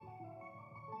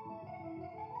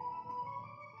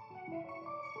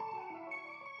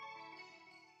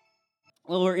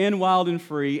Well, we're in Wild and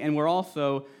Free, and we're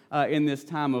also in this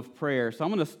time of prayer. So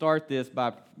I'm going to start this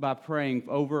by praying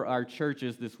over our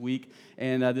churches this week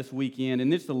and this weekend,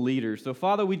 and it's the leaders. So,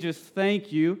 Father, we just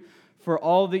thank you for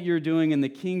all that you're doing in the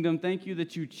kingdom. Thank you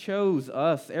that you chose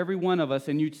us, every one of us,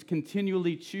 and you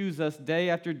continually choose us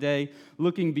day after day,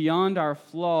 looking beyond our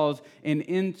flaws and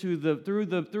into through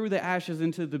the ashes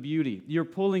into the beauty. You're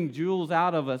pulling jewels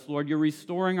out of us, Lord. You're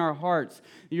restoring our hearts.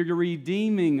 You're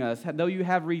redeeming us. Though you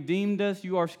have redeemed us,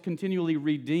 you are continually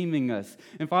redeeming us.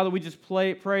 And Father, we just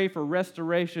pray for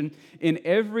restoration in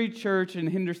every church in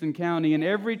Henderson County and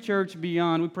every church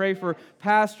beyond. We pray for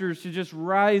pastors to just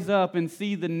rise up and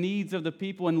see the needs of the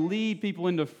people and lead people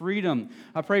into freedom.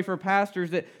 I pray for pastors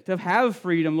to have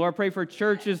freedom, Lord. I pray for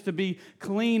churches to be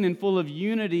clean and full of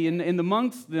unity and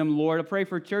amongst them, Lord. I pray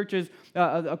for churches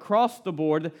across the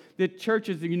board, that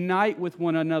churches unite with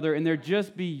one another and there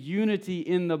just be unity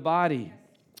in the body.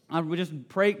 I would just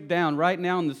break down right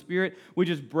now in the Spirit, we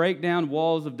just break down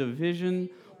walls of division,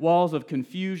 walls of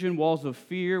confusion, walls of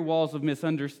fear, walls of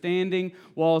misunderstanding,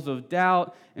 walls of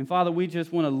doubt. And Father, we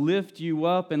just want to lift you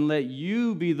up and let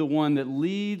you be the one that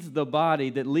leads the body,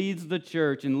 that leads the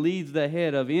church and leads the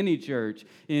head of any church.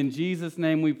 In Jesus'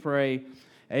 name we pray.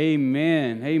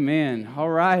 Amen. Amen. All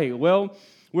right. Well,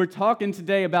 we're talking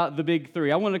today about the big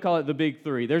three. I want to call it the big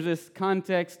three. There's this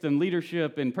context and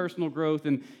leadership and personal growth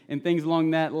and things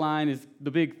along that line is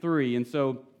the big three. And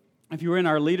so if you were in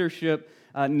our leadership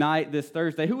night this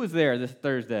Thursday, who was there this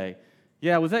Thursday?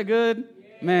 Yeah, was that good?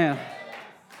 Yeah. Man,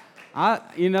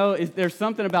 there's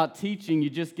something about teaching, you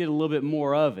just get a little bit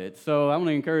more of it. So I want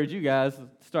to encourage you guys to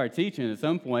start teaching at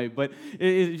some point, but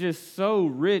it's just so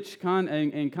rich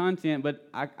in content, but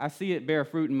I see it bear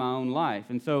fruit in my own life,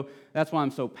 and so that's why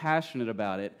I'm so passionate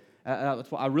about it. That's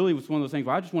why I really was one of those things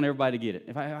where I just want everybody to get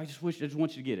it. I just want you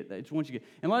to get it. I just want you to get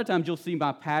it. And a lot of times you'll see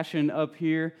my passion up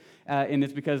here, and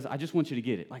it's because I just want you to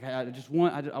get it. Like I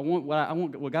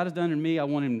want what God has done in me. I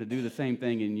want Him to do the same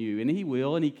thing in you, and He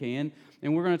will, and He can.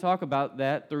 And we're going to talk about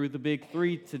that through the big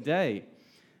three today.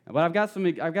 But I've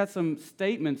got some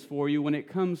statements for you when it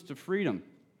comes to freedom.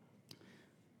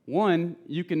 One,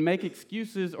 you can make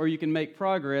excuses or you can make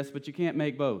progress, but you can't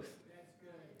make both.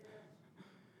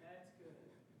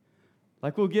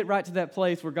 Like we'll get right to that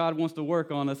place where God wants to work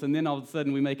on us, and then all of a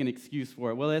sudden we make an excuse for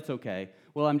it. Well, that's okay.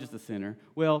 Well, I'm just a sinner.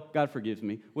 Well, God forgives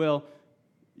me. Well,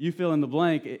 you fill in the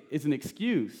blank. It's an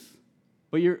excuse.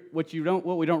 But what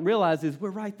we don't realize is we're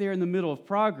right there in the middle of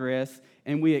progress,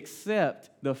 and we accept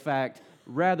the fact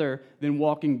rather than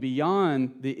walking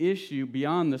beyond the issue,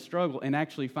 beyond the struggle, and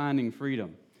actually finding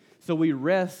freedom. So we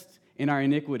rest in our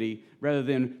iniquity rather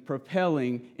than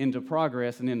propelling into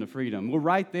progress and into freedom. We're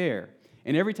right there.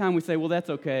 And every time we say, well,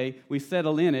 that's okay, we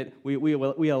settle in it,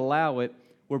 we allow it,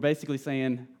 we're basically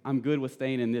saying, I'm good with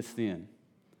staying in this sin.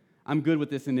 I'm good with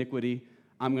this iniquity.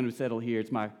 I'm going to settle here.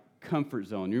 It's my comfort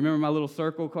zone. You remember my little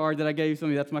circle card that I gave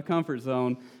somebody? That's my comfort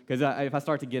zone, because if I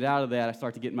start to get out of that, I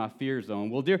start to get in my fear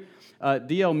zone. Well,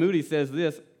 D.L. Moody says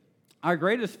this, our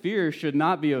greatest fear should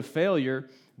not be of failure,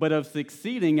 but of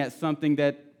succeeding at something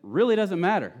that really doesn't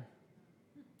matter.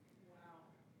 Wow.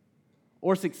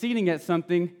 Or succeeding at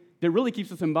something that really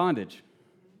keeps us in bondage.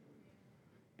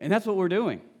 And that's what we're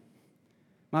doing.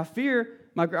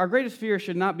 Our greatest fear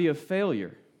should not be of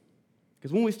failure.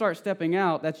 Because when we start stepping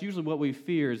out, that's usually what we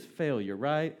fear is failure,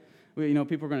 right?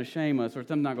 People are going to shame us or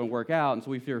something's not going to work out, and so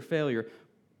we fear failure.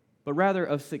 But rather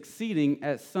of succeeding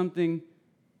at something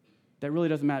that really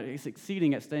doesn't matter. It's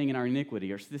succeeding at staying in our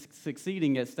iniquity or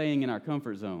succeeding at staying in our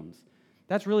comfort zones.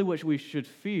 That's really what we should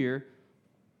fear,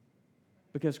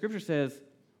 because Scripture says,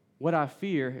 what I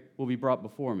fear will be brought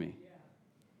before me.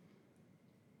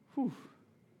 Whew.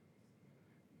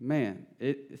 Man,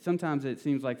 sometimes it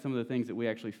seems like some of the things that we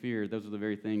actually fear, those are the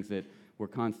very things that we're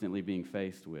constantly being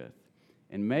faced with.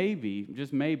 And maybe,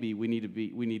 just maybe, we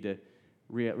need to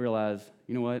realize,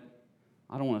 you know what?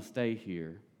 I don't want to stay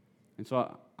here. And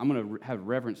so I'm going to have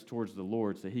reverence towards the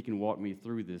Lord so He can walk me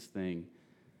through this thing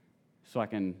so I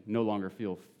can no longer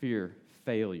feel fear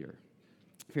failure.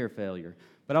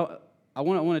 But I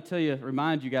want to tell you,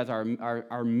 remind you guys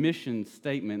our mission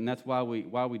statement, and that's why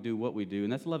we do what we do,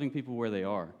 and that's loving people where they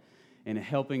are and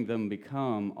helping them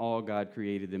become all God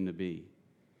created them to be.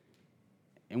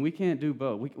 And we can't do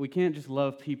both. We can't just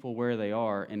love people where they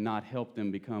are and not help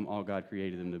them become all God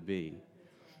created them to be.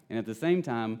 And at the same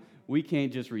time, we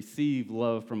can't just receive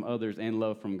love from others and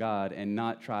love from God and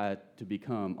not try to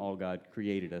become all God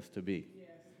created us to be.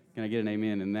 Can I get an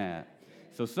amen in that?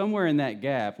 So somewhere in that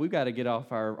gap, we've got to get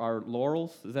off our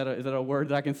laurels. Is that a word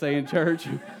that I can say in church?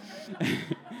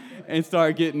 And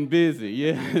start getting busy.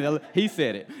 Yeah, he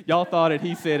said it. Y'all thought it.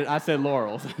 He said it. I said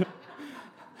laurels.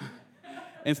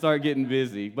 and start getting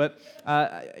busy. But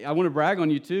I want to brag on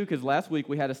you too, because last week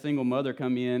we had a single mother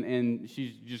come in, and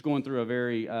she's just going through a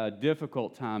very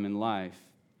difficult time in life.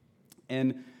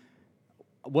 And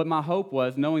what my hope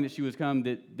was, knowing that she was come,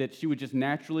 that she would just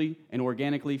naturally and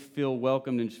organically feel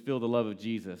welcomed and feel the love of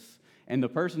Jesus. And the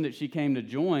person that she came to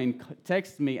join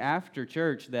texted me after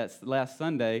church that last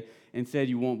Sunday and said,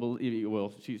 "You won't believe it."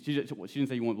 Well, she didn't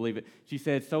say you won't believe it. She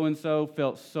said, "So-and-so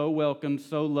felt so welcomed,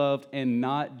 so loved, and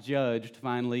not judged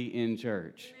finally in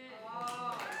church."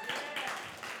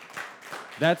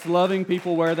 That's loving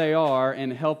people where they are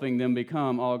and helping them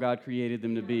become all God created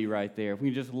them to be right there. If we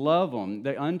just love them,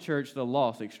 the unchurched, the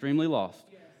lost, extremely lost,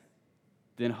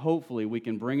 then hopefully we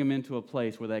can bring them into a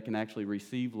place where they can actually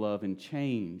receive love and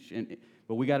change.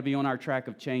 But we got to be on our track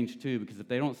of change too, because if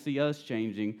they don't see us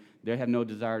changing, they have no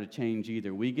desire to change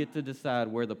either. We get to decide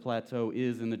where the plateau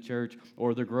is in the church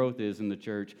or the growth is in the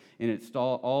church, and it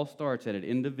all starts at an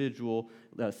individual,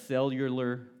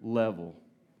 cellular level.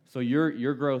 So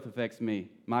your growth affects me.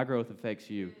 My growth affects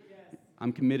you.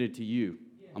 I'm committed to you.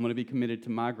 I'm going to be committed to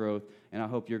my growth, and I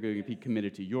hope you're going to be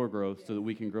committed to your growth so that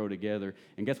we can grow together.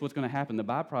 And guess what's going to happen? The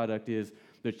byproduct is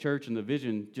the church and the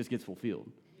vision just gets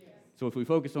fulfilled. So if we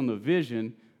focus on the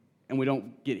vision and we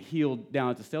don't get healed down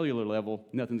at the cellular level,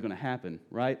 nothing's going to happen,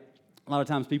 right? A lot of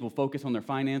times people focus on their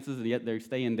finances and yet they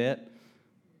stay in debt.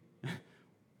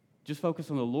 Just focus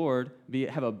on the Lord,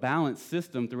 have a balanced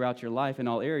system throughout your life in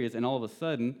all areas, and all of a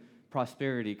sudden,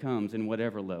 prosperity comes in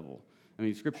whatever level. I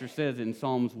mean, Scripture says in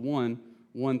Psalms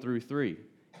 1:1-3,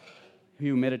 he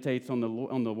who meditates on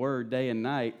the Word day and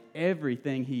night,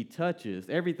 everything he touches,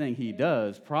 everything he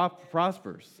does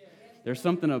prospers. There's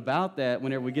something about that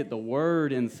whenever we get the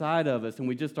Word inside of us and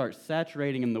we just start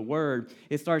saturating in the Word,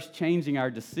 it starts changing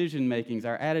our decision makings,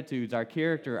 our attitudes, our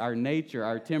character, our nature,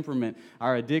 our temperament,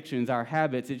 our addictions, our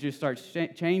habits. It just starts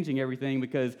changing everything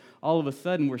because all of a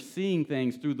sudden we're seeing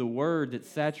things through the Word that's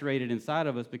saturated inside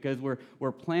of us because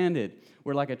we're planted.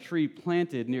 We're like a tree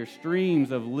planted near streams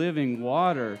of living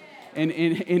water. And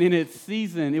in its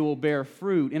season, it will bear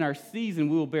fruit. In our season,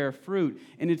 we will bear fruit.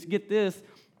 And it's, get this,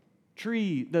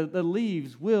 tree, the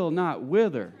leaves will not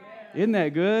wither. Isn't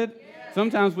that good?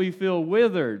 Sometimes we feel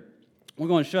withered. We're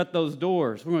going to shut those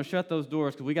doors. We're going to shut those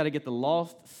doors because we got to get the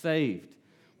lost saved.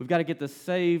 We've got to get the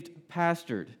saved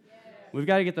pastored. We've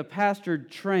got to get the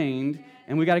pastored trained,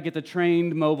 and we got to get the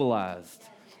trained mobilized.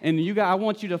 And I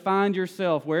want you to find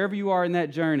yourself wherever you are in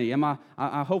that journey.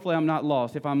 Hopefully I'm not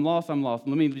lost. If I'm lost, I'm lost.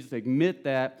 Let me just admit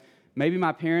that. Maybe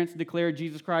my parents declared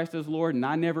Jesus Christ as Lord, and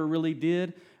I never really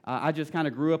did. I just kind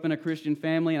of grew up in a Christian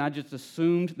family, and I just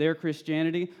assumed their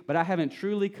Christianity, but I haven't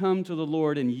truly come to the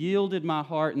Lord and yielded my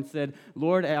heart and said,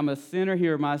 Lord, I'm a sinner.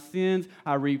 Here are my sins.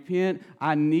 I repent.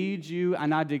 I need you,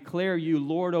 and I declare you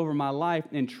Lord over my life,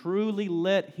 and truly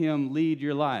let him lead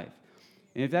your life.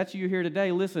 And if that's you here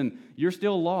today, listen, you're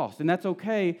still lost, and that's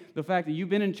okay. The fact that you've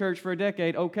been in church for a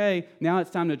decade, okay, now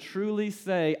it's time to truly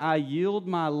say, I yield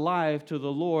my life to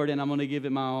the Lord, and I'm going to give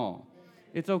it my all.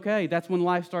 It's okay. That's when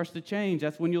life starts to change.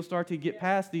 That's when you'll start to get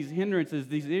past these hindrances,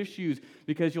 these issues,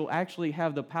 because you'll actually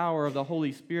have the power of the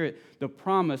Holy Spirit, the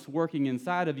promise working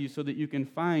inside of you so that you can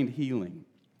find healing.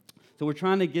 So we're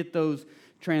trying to get those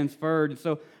transferred.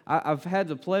 So I've had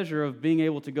the pleasure of being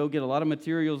able to go get a lot of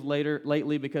materials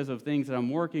lately because of things that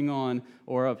I'm working on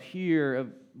or up here.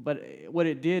 But what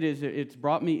it did is it's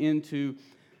brought me into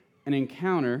an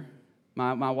encounter.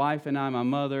 My wife and I, my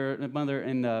mother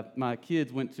and my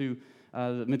kids went to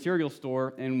the material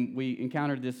store, and we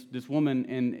encountered this woman,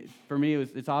 and for me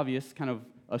it's obvious kind of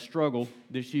a struggle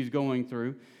that she's going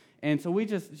through. And so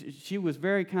she was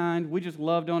very kind. We just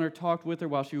loved on her, talked with her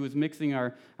while she was mixing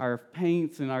our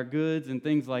paints and our goods and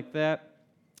things like that.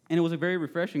 And it was a very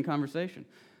refreshing conversation.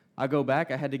 I go back,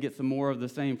 I had to get some more of the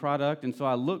same product, and so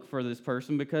I looked for this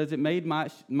person because it made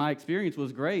my experience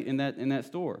was great in that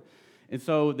store. And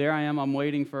so there I am, I'm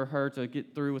waiting for her to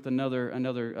get through with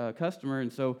another customer,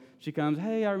 and so she comes,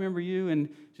 hey, I remember you, and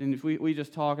we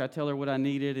just talk, I tell her what I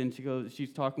needed, and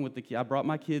she's talking with the kids. I brought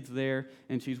my kids there,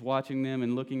 and she's watching them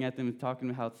and looking at them and talking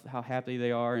about how happy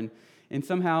they are, and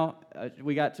somehow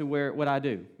we got to what I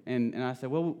do. And I said,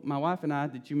 well, my wife and I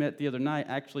that you met the other night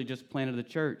actually just planted a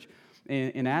church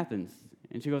in Athens.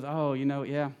 And she goes, oh,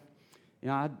 yeah.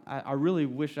 I really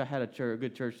wish I had a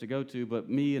good church to go to, but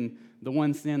me and the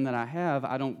one sin that I have,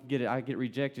 I don't get it. I get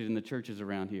rejected in the churches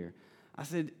around here. I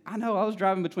said, I know. I was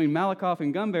driving between Malakoff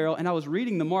and Gun Barrel, and I was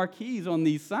reading the marquees on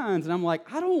these signs, and I'm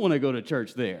like, I don't want to go to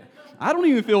church there. I don't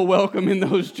even feel welcome in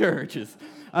those churches.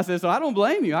 I said, so I don't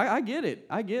blame you. I get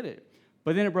it.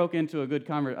 But then it broke into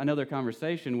another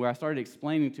conversation where I started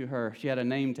explaining to her she had a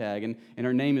name tag, and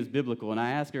her name is biblical. And I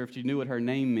asked her if she knew what her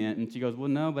name meant, and she goes, well,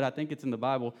 no, but I think it's in the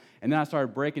Bible. And then I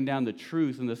started breaking down the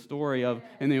truth and the story of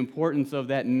and the importance of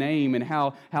that name and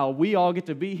how we all get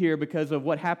to be here because of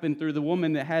what happened through the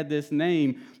woman that had this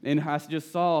name. And I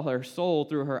just saw her soul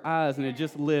through her eyes, and it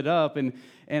just lit up. And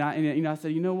I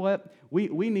said, you know what? We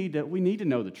need to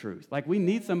know the truth. Like, we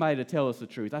need somebody to tell us the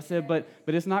truth. I said, but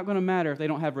it's not going to matter if they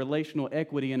don't have relational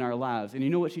equity in our lives. And you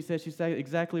know what she said? She said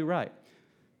exactly right.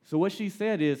 So what she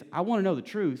said is, I want to know the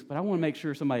truth, but I want to make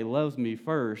sure somebody loves me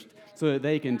first so that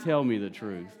they can tell me the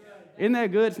truth. Isn't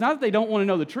that good? It's not that they don't want to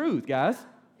know the truth, guys.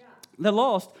 The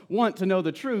lost want to know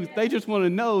the truth. They just want to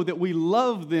know that we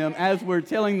love them as we're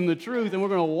telling them the truth, and we're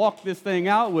going to walk this thing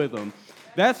out with them.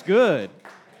 That's good.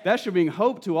 That should bring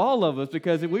hope to all of us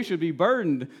because we should be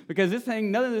burdened because this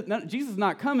thing, Jesus is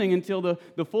not coming until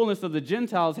the fullness of the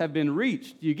Gentiles have been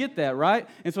reached. You get that, right?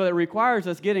 And so that requires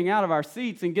us getting out of our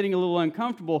seats and getting a little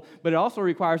uncomfortable, but it also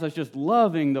requires us just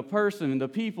loving the person and the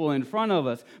people in front of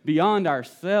us beyond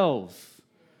ourselves.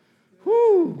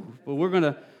 Whew! But we're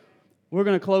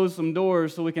gonna close some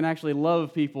doors so we can actually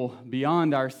love people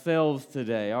beyond ourselves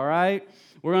today, all right?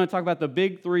 We're going to talk about the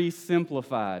big three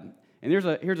simplified. And here's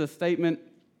a statement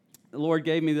the Lord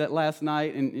gave me that last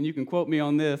night, and you can quote me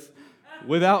on this.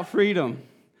 Without freedom,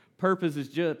 purpose is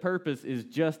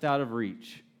just out of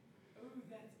reach.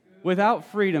 Without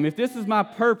freedom, if this is my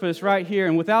purpose right here,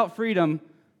 and without freedom,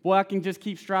 boy, I can just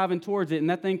keep striving towards it, and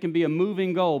that thing can be a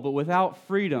moving goal. But without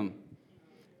freedom,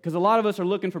 because a lot of us are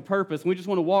looking for purpose, and we just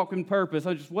want to walk in purpose.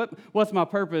 What's my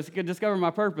purpose? I can discover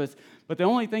my purpose. But the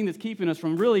only thing that's keeping us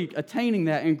from really attaining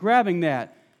that and grabbing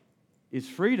that is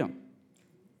freedom.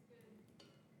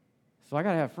 So I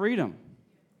got to have freedom.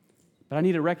 But I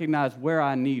need to recognize where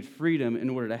I need freedom in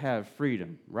order to have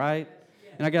freedom, right?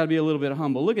 And I got to be a little bit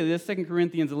humble. Look at this, 2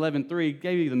 Corinthians 11:3,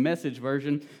 gave you the Message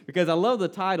version, because I love the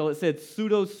title. It said,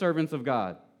 Pseudo-servants of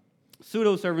God.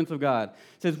 Pseudo-servants of God.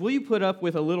 It says, will you put up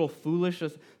with a little foolish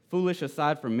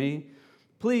aside from me?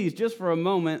 Please, just for a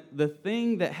moment, the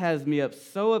thing that has me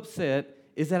so upset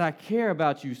is that I care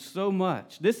about you so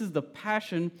much. This is the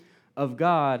passion of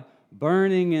God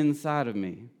burning inside of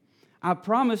me. I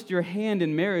promised your hand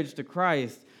in marriage to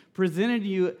Christ, presented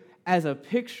you as a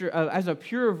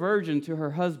pure virgin to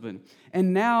her husband.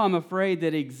 And now I'm afraid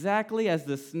that exactly as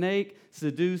the snake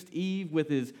seduced Eve with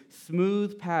his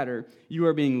smooth patter, you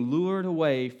are being lured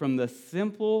away from the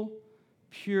simple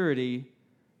purity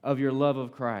of your love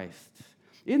of Christ.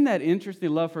 Isn't that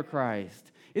interesting, love for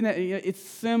Christ? Isn't that, it's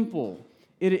simple.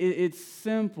 It's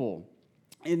simple.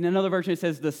 In another version, it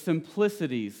says the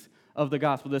simplicities of the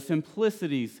gospel, the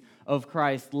simplicities of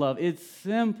Christ's love. It's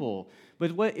simple.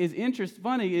 But what is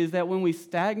funny is that when we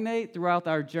stagnate throughout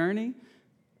our journey,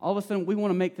 all of a sudden we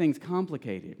want to make things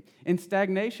complicated. And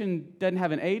stagnation doesn't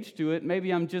have an age to it.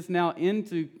 Maybe I'm just now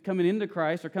coming into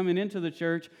Christ or coming into the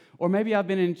church, or maybe I've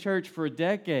been in church for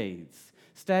decades.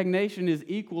 Stagnation is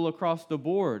equal across the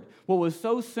board. What was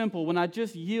so simple when I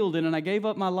just yielded and I gave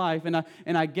up my life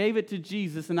and I gave it to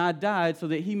Jesus and I died so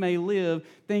that He may live,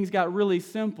 things got really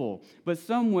simple. But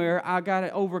somewhere I got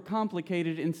it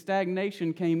overcomplicated and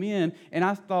stagnation came in, and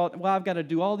I thought, well, I've got to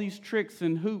do all these tricks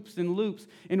and hoops and loops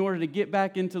in order to get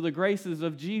back into the graces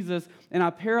of Jesus, and I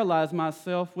paralyzed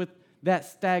myself with that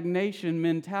stagnation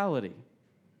mentality.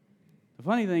 The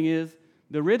funny thing is,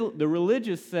 the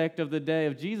religious sect of the day,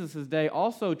 of Jesus' day,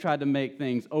 also tried to make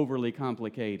things overly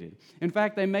complicated. In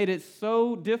fact, they made it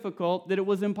so difficult that it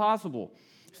was impossible.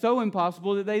 So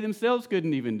impossible that they themselves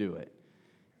couldn't even do it.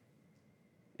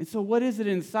 And so what is it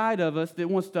inside of us that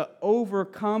wants to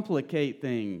overcomplicate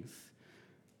things?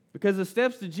 Because the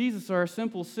steps to Jesus are a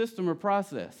simple system or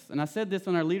process. And I said this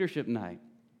on our leadership night.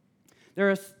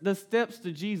 There are the steps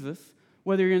to Jesus.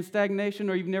 Whether you're in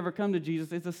stagnation or you've never come to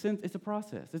Jesus, it's a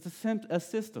process. It's a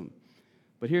system.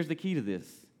 But here's the key to this,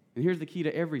 and here's the key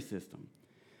to every system.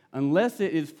 Unless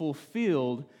it is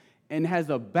fulfilled and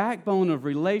has a backbone of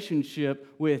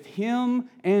relationship with Him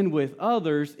and with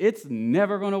others, it's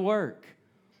never going to work.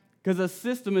 Because a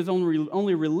system is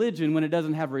only religion when it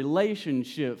doesn't have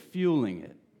relationship fueling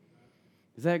it.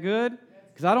 Is that good?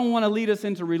 Because I don't want to lead us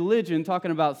into religion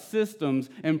talking about systems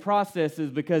and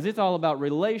processes, because it's all about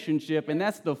relationship, and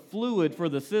that's the fluid for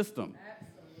the system.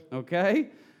 Okay?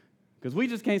 Because we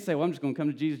just can't say, well, I'm just going to come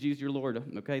to Jesus. Jesus, your Lord.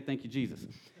 Okay, thank you, Jesus.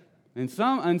 And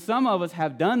some of us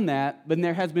have done that, but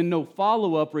there has been no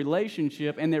follow-up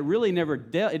relationship, and it really never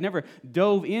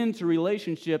dove into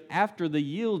relationship after the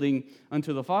yielding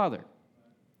unto the Father.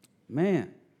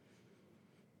 Man.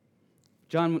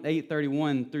 John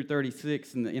 8:31 through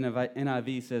 36 in the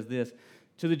NIV says this,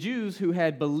 To the Jews who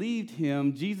had believed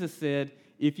him, Jesus said,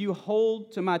 if you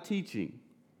hold to my teaching,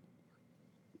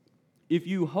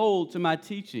 you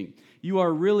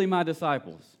are really my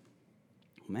disciples.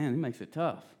 Man, it makes it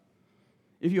tough.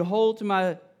 If you hold to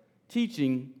my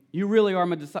teaching, you really are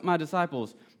my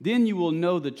disciples. Then you will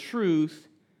know the truth.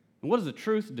 And what does the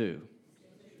truth do?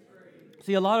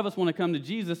 See, a lot of us want to come to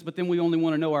Jesus, but then we only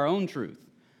want to know our own truth.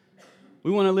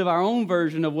 We want to live our own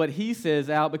version of what he says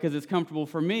out because it's comfortable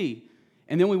for me.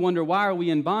 And then we wonder, why are we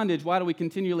in bondage? Why do we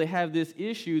continually have this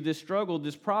issue, this struggle,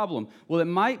 this problem? Well, it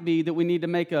might be that we need to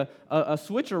make a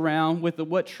switch around with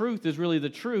what truth is really the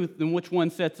truth and which one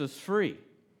sets us free.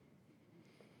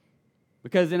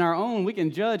 Because in our own, we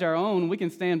can judge our own, we can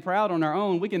stand proud on our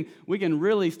own, we can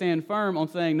really stand firm on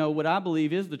saying, no, what I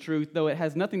believe is the truth, though it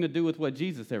has nothing to do with what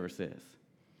Jesus ever says.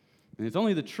 And it's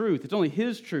only the truth, it's only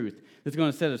his truth that's going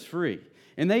to set us free.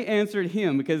 And they answered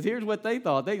him, because here's what they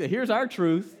thought. Here's our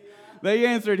truth. They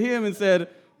answered him and said,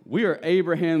 we are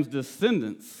Abraham's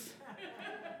descendants,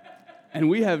 and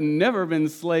we have never been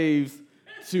slaves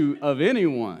of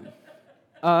anyone.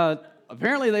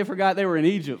 Apparently they forgot they were in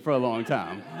Egypt for a long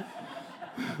time.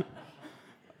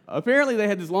 Apparently they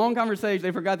had this long conversation.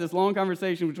 They forgot this long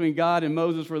conversation between God and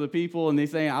Moses for the people, and they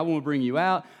saying, I want to bring you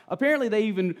out. Apparently they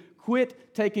even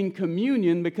quit taking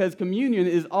communion because communion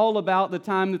is all about the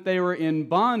time that they were in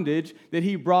bondage, that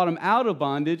he brought them out of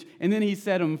bondage, and then he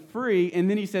set them free, and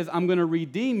then he says, I'm going to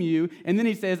redeem you, and then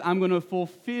he says, I'm going to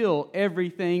fulfill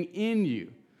everything in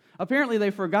you. Apparently they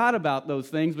forgot about those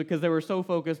things because they were so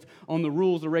focused on the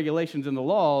rules, the regulations, and the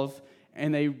laws,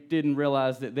 and they didn't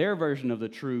realize that their version of the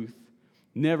truth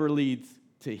never leads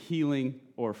to healing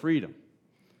or freedom.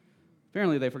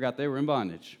 Apparently they forgot they were in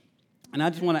bondage. And I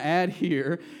just want to add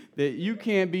here that you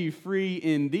can't be free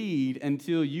indeed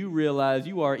until you realize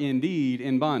you are indeed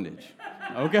in bondage.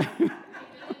 Okay?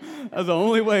 That's the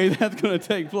only way that's going to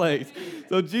take place.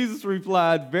 So Jesus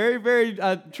replied, very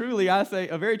truly I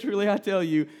tell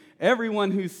you,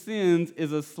 everyone who sins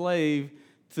is a slave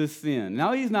to sin.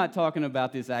 Now, he's not talking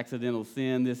about this accidental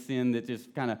sin, this sin that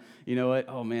just kind of,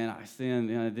 oh man, I sinned,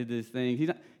 I did this thing.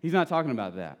 He's not talking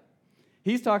about that.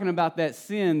 He's talking about that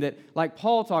sin that, like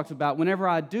Paul talks about, whenever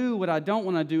I do what I don't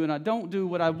want to do and I don't do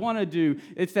what I want to do,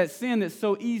 it's that sin that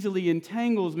so easily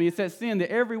entangles me. It's that sin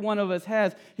that every one of us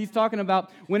has. He's talking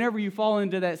about whenever you fall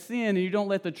into that sin and you don't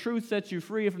let the truth set you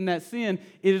free from that sin,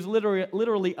 it is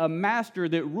literally a master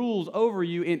that rules over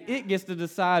you, and it gets to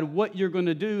decide what you're going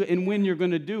to do and when you're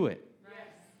going to do it. Yes.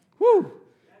 Whew!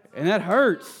 And that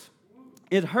hurts.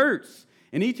 It hurts.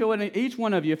 And each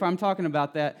one of you, if I'm talking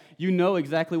about that, you know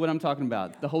exactly what I'm talking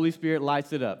about. The Holy Spirit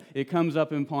lights it up. It comes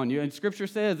up upon you. And Scripture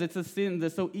says it's a sin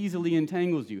that so easily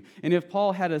entangles you. And if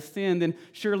Paul had a sin, then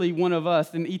surely one of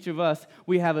us, and each of us,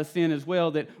 we have a sin as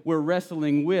well that we're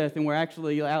wrestling with, and we're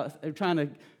actually trying to,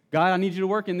 God, I need you to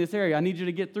work in this area. I need you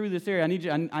to get through this area.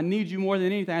 I need you more than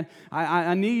anything.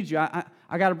 I need you. I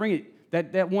got to bring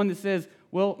it. That one that says,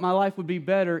 well, my life would be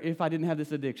better if I didn't have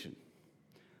this addiction.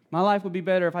 My life would be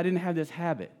better if I didn't have this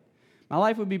habit. My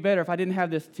life would be better if I didn't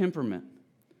have this temperament.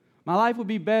 My life would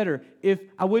be better if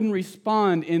I wouldn't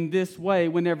respond in this way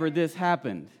whenever this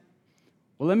happened.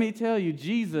 Well, let me tell you,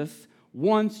 Jesus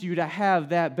wants you to have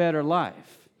that better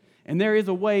life. And there is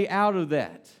a way out of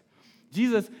that.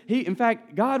 In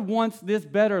fact, God wants this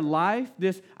better life,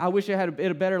 this I wish I had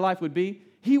a better life would be.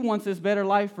 He wants this better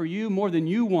life for you more than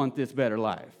you want this better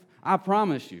life. I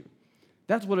promise you.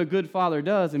 That's what a good father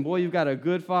does, and boy, you've got a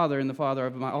good father in the Father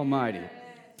of my Almighty.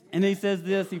 And he says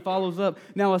this, he follows up,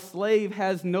 now a slave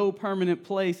has no permanent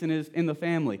place in the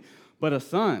family, but a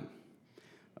son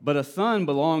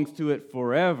belongs to it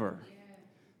forever.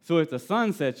 So if the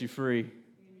son sets you free,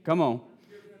 come on.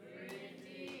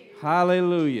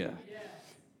 Hallelujah.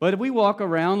 But we walk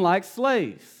around like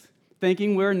slaves,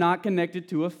 thinking we're not connected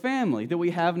to a family, that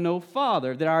we have no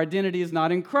father, that our identity is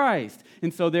not in Christ.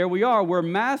 And so there we are. We're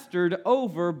mastered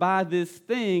over by this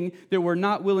thing that we're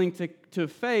not willing to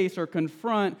face or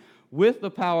confront with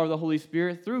the power of the Holy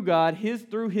Spirit through God,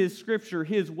 through His Scripture,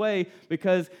 His way,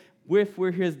 because if we're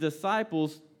His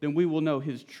disciples, then we will know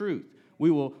His truth.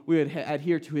 We would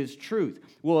adhere to His truth.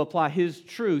 We'll apply His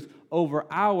truth over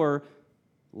our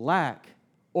lack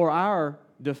or our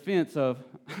defense of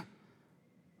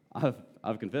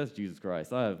I've confessed Jesus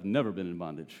Christ. I have never been in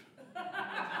bondage.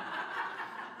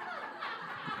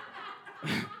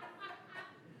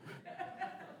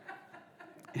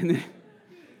 And then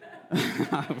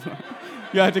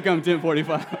you have to come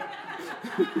 10:45.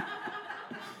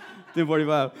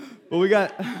 10:45. Well,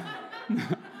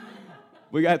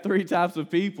 we got three types of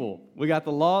people. We got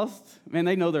the lost. Man,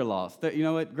 they know they're lost. You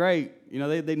know what? Great.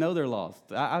 They know they're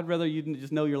lost. I'd rather you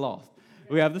just know you're lost.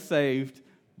 We have the saved.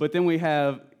 But then we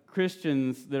have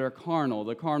Christians that are carnal,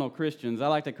 the carnal Christians. I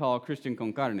like to call Christian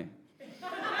con carne.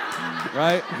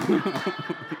 Right?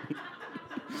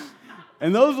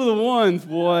 And those are the ones,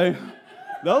 boy.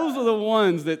 Those are the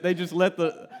ones that they just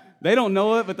they don't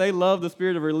know it, but they love the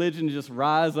spirit of religion to just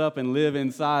rise up and live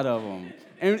inside of them.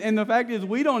 And the fact is,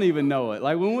 we don't even know it.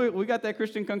 Like when we got that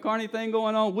Christian con carne thing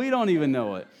going on, we don't even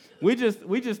know it. We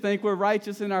just think we're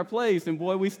righteous in our place, and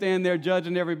boy, we stand there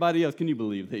judging everybody else. Can you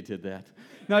believe they did that?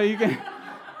 No, you can't.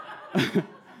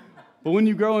 But when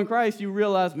you grow in Christ, you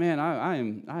realize, man,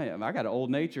 I got an old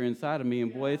nature inside of me,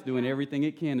 and boy, it's doing everything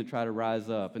it can to try to rise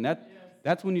up. And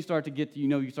that's when you start to get,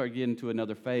 you start getting to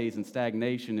another phase, and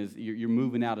stagnation is you're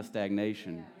moving out of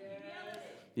stagnation.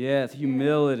 Yes,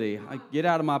 humility. Get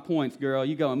out of my points, girl.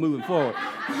 You going moving forward.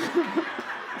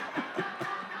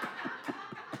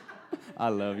 I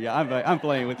love you. I'm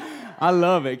playing with. I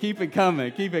love it. Keep it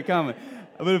coming. Keep it coming.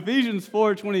 But Ephesians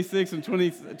 4:26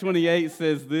 and 28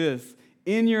 says this: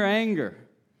 in your anger,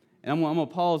 and I'm going to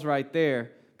pause right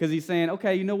there because he's saying,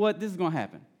 okay, you know what? This is going to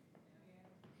happen.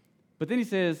 But then he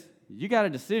says, you got a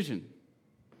decision.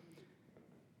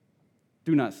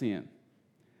 Do not sin.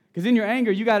 Because in your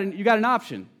anger, you got an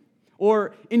option.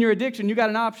 Or in your addiction, you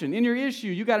got an option. In your issue,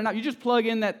 you got an option. You just plug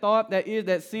in that thought,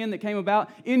 that sin that came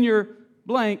about. In your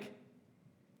blank,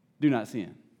 do not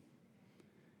sin.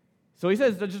 So he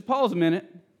says, just pause a minute.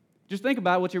 Just think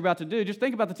about what you're about to do. Just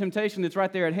think about the temptation that's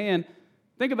right there at hand.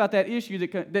 Think about that issue,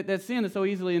 that sin that so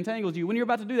easily entangles you. When you're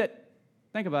about to do that,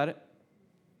 think about it.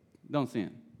 Don't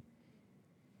sin.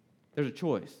 There's a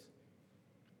choice.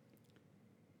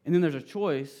 And then there's a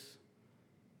choice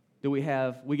that we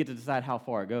get to decide how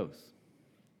far it goes.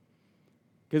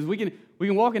 Because we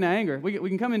can walk into anger. We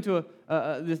can come into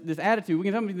this attitude. We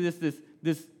can come into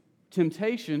this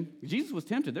temptation. Jesus was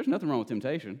tempted. There's nothing wrong with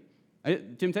temptation.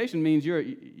 Temptation means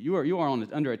you are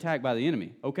under attack by the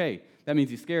enemy. Okay, that means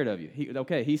he's scared of you.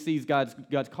 He sees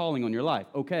God's calling on your life.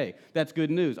 Okay, that's good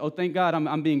news. Oh, thank God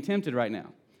I'm being tempted right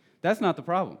now. That's not the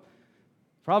problem.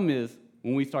 The problem is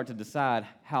when we start to decide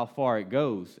how far it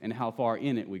goes and how far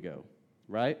in it we go,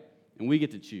 right? And we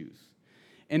get to choose.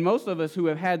 And most of us who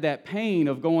have had that pain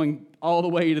of going all the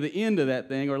way to the end of that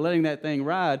thing or letting that thing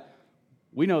ride,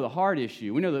 we know the heart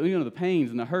issue. We know the pains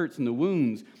and the hurts and the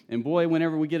wounds. And boy,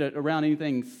 whenever we get around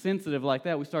anything sensitive like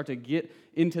that, we start to get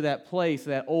into that place,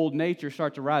 that old nature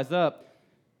start to rise up.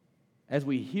 As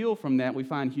we heal from that, we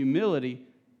find humility.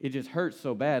 It just hurts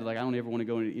so bad. Like, I don't ever want to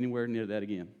go anywhere near that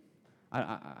again.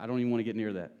 I don't even want to get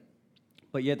near that.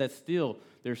 But yet there's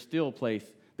still a place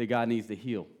that God needs to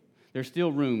heal. There's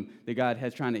still room that God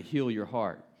has trying to heal your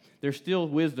heart. There's still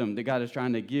wisdom that God is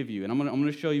trying to give you. And I'm going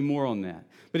to show you more on that.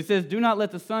 But it says, do not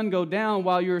let the sun go down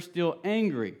while you're still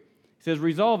angry. He says,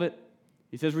 resolve it.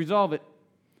 He says, resolve it.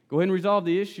 Go ahead and resolve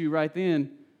the issue right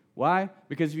then. Why?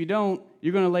 Because if you don't,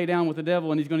 you're going to lay down with the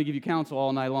devil and he's going to give you counsel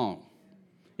all night long.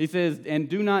 He says, and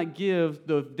do not give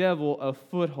the devil a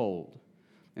foothold.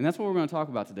 And that's what we're going to talk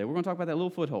about today. We're going to talk about that little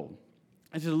foothold.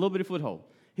 It's just a little bit of foothold.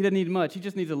 He doesn't need much. He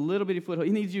just needs a little bitty foothold.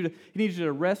 He needs you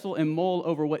to wrestle and mull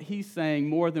over what he's saying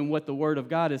more than what the Word of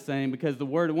God is saying, because the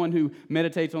one who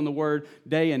meditates on the Word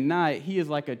day and night, he is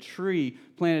like a tree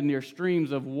planted near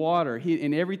streams of water.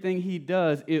 In everything he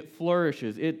does, it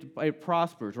flourishes. It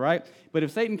prospers, right? But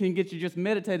if Satan can get you just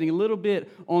meditating a little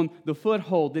bit on the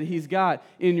foothold that he's got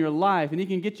in your life, and he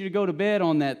can get you to go to bed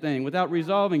on that thing without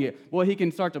resolving it, boy, he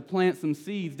can start to plant some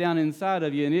seeds down inside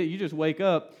of you, and you just wake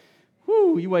up.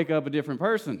 You wake up a different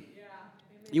person. Yeah.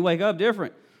 You wake up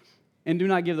different. And do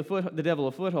not give the devil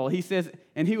a foothold. He says,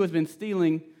 and he who has been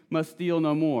stealing must steal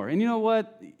no more. And you know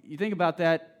what? You think about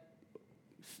that.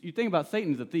 You think about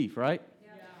Satan as a thief, right?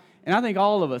 Yeah. And I think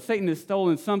all of us, Satan has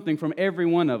stolen something from every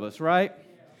one of us, right?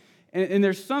 Yeah. And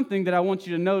there's something that I want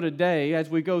you to know today as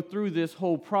we go through this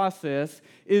whole process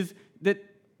is that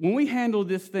when we handle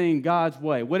this thing God's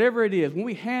way, whatever it is, when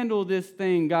we handle this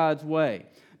thing God's way,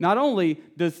 not only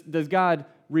does God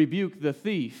rebuke the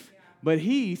thief, but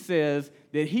he says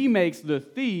that he makes the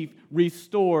thief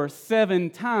restore 7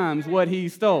 times what he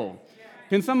stole.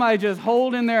 Can somebody just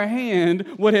hold in their hand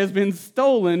what has been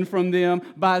stolen from them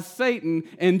by Satan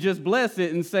and just bless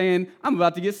it and saying, I'm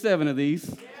about to get 7 of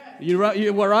these. You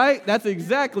right? That's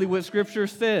exactly what Scripture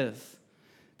says.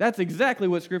 That's exactly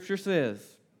what Scripture says.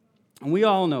 And we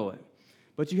all know it.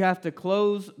 But you have to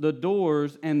close the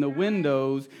doors and the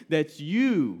windows that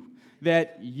you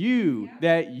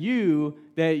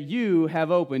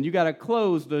have opened. You got to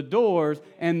close the doors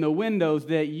and the windows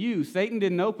that Satan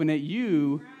didn't open, that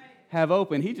you have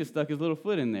opened. He just stuck his little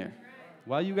foot in there.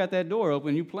 While you got that door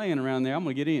open, you playing around there, I'm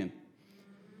going to get in.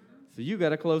 So you got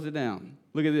to close it down.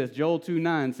 Look at this. Joel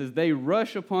 2:9 says, they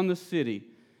rush upon the city.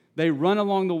 They run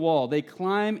along the wall. They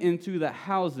climb into the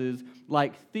houses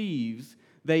like thieves.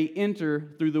 They enter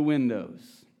through the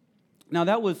windows. Now,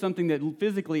 that was something that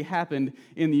physically happened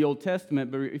in the Old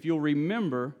Testament, but if you'll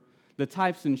remember the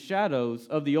types and shadows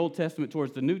of the Old Testament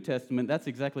towards the New Testament, that's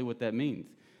exactly what that means.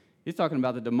 He's talking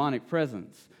about the demonic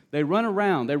presence. They run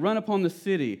around. They run upon the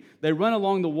city. They run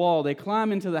along the wall. They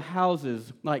climb into the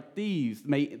houses like thieves.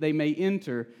 They may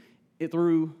enter it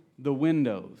through the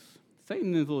windows. Satan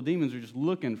and his little demons are just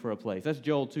looking for a place. That's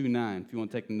Joel 2:9. If you want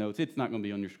to take the notes, it's not going to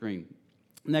be on your screen.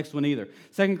 Next one either.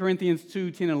 2 Corinthians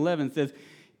 2:10 and 11 says,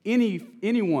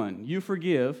 anyone you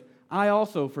forgive, I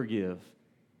also forgive.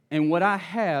 And what I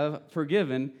have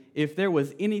forgiven, if there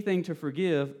was anything to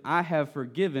forgive, I have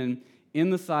forgiven in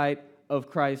the sight of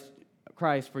Christ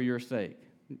for your sake.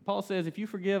 Paul says, if you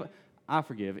forgive, I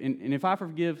forgive. And if I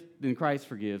forgive, then Christ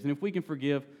forgives. And if we can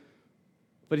forgive,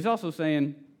 but he's also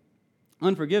saying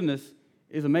unforgiveness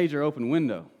is a major open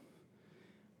window.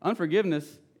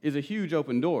 Unforgiveness is a huge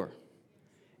open door.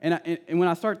 And when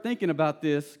I start thinking about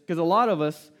this, because a lot of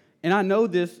us, and I know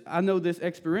this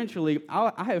experientially,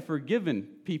 I have forgiven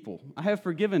people. I have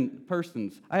forgiven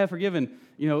persons. I have forgiven,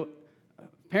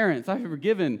 parents. I have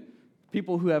forgiven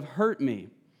people who have hurt me.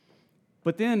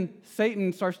 But then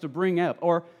Satan starts to bring up,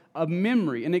 or a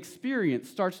memory, an experience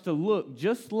starts to look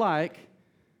just like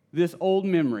this old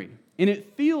memory. And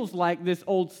it feels like this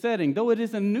old setting, though it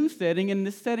is a new setting, and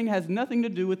this setting has nothing to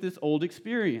do with this old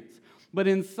experience. But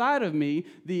inside of me,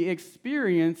 the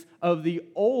experience of the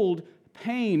old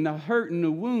pain, the hurt, and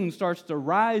the wound starts to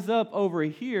rise up over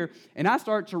here, and I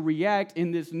start to react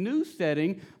in this new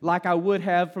setting like I would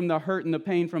have from the hurt and the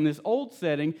pain from this old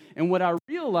setting. And what I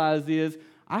realize is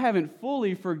I haven't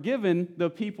fully forgiven the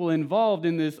people involved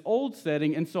in this old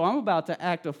setting, and so I'm about to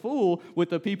act a fool with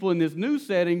the people in this new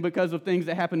setting because of things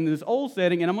that happened in this old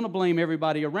setting, and I'm going to blame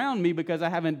everybody around me because I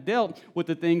haven't dealt with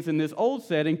the things in this old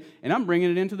setting, and I'm bringing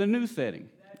it into the new setting.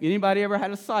 Anybody ever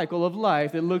had a cycle of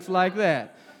life that looks like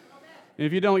that? And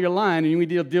if you don't, you're lying, and we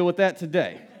deal with that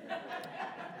today.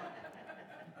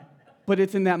 But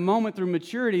it's in that moment through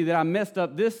maturity that I messed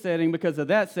up this setting because of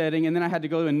that setting, and then I had to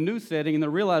go to a new setting, and I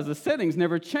realized the settings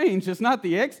never changed. It's not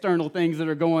the external things that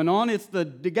are going on. It's the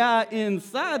guy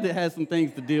inside that has some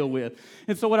things to deal with.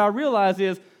 And so what I realized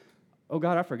is, oh,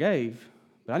 God, I forgave,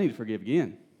 but I need to forgive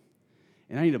again.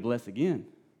 And I need to bless again.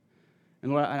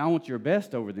 And Lord, I want your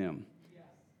best over them.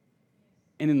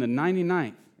 And in the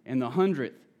 99th, and the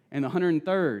 100th, and the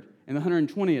 103rd, and the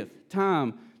 120th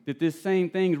time, that this same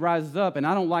thing rises up, and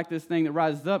I don't like this thing that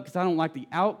rises up because I don't like the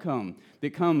outcome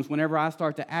that comes whenever I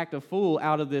start to act a fool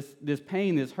out of this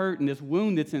pain, this hurt, and this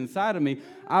wound that's inside of me.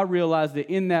 I realize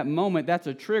that in that moment, that's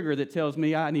a trigger that tells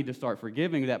me I need to start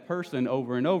forgiving that person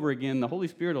over and over again. The Holy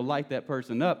Spirit will light that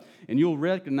person up, and you'll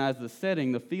recognize the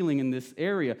setting, the feeling in this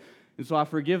area. And so I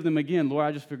forgive them again.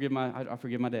 Lord, I forgive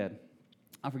my dad.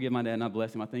 I forgive my dad and I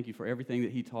bless him. I thank you for everything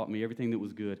that he taught me, everything that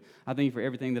was good. I thank you for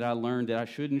everything that I learned that I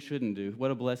should and shouldn't do.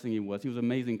 What a blessing he was. He was an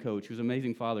amazing coach. He was an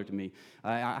amazing father to me.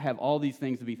 I have all these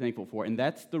things to be thankful for. And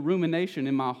that's the rumination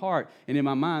in my heart and in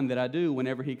my mind that I do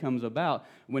whenever he comes about,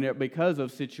 because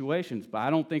of situations. But I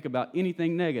don't think about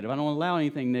anything negative. I don't allow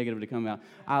anything negative to come out.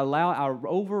 I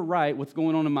overwrite what's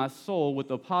going on in my soul with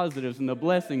the positives and the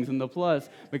blessings and the plus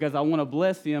because I want to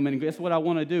bless him. And guess what I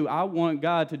want to do? I want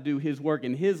God to do his work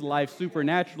in his life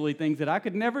supernaturally. Things that I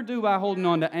could never do by holding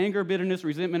on to anger, bitterness,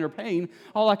 resentment, or pain.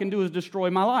 All I can do is destroy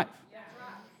my life.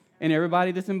 And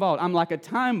everybody that's involved. I'm like a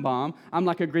time bomb. I'm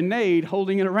like a grenade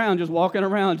holding it around, just walking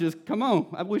around, just, come on,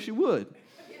 I wish you would.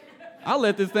 I'll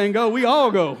let this thing go. We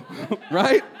all go,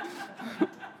 right?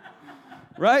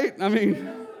 Right? I mean,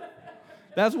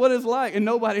 that's what it's like, and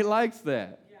nobody likes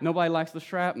that. Nobody likes the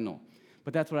shrapnel.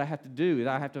 But that's what I have to do, is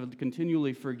I have to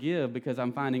continually forgive because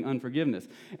I'm finding unforgiveness.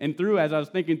 And as I was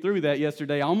thinking through that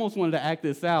yesterday, I almost wanted to act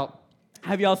this out.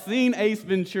 Have y'all seen Ace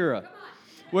Ventura?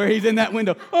 Where he's in that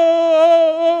window.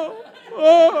 Oh,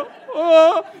 oh,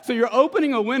 oh. So you're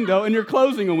opening a window and you're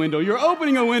closing a window. You're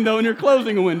opening a window and you're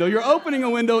closing a window. You're opening a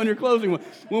window and you're closing one.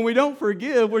 When we don't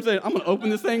forgive, we're saying, I'm going to open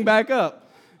this thing back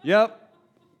up. Yep.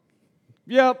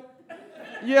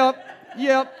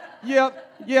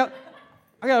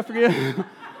 I got to forgive.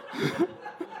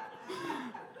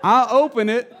 I open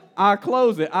it, I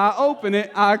close it. I open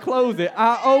it, I close it.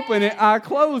 I open it, I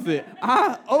close it.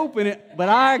 I open it, but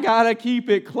I got to keep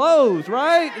it closed,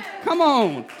 right? Come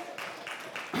on.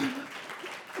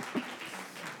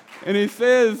 And he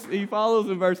follows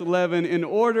in verse 11, in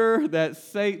order that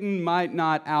Satan might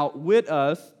not outwit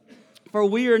us, for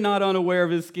we are not unaware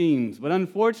of his schemes. But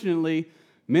unfortunately,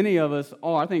 many of us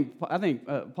are. I think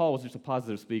Paul was just a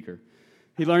positive speaker.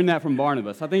 He learned that from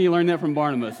Barnabas. I think he learned that from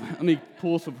Barnabas. Let me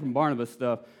pull some from Barnabas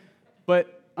stuff.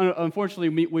 But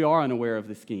unfortunately, we are unaware of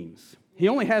the schemes. He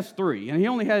only has three, and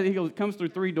he comes through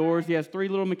three doors. He has three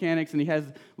little mechanics, and he has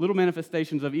little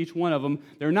manifestations of each one of them.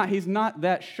 He's not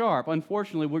that sharp.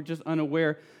 Unfortunately, we're just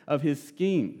unaware of his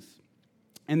schemes.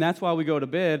 And that's why we go to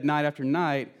bed night after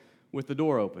night with the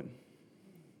door open,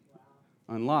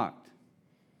 unlocked,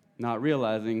 not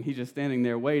realizing he's just standing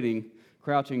there waiting,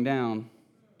 crouching down,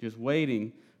 just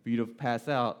waiting for you to pass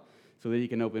out so that he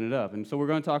can open it up. And so we're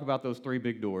going to talk about those three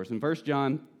big doors. In 1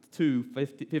 John 2,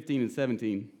 15 and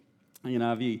 17,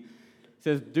 NIV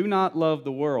says, "Do not love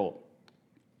the world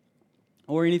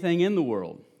or anything in the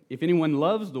world. If anyone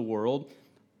loves the world,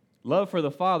 love for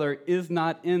the Father is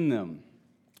not in them.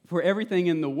 For everything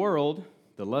in the world,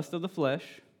 the lust of the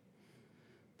flesh,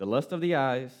 the lust of the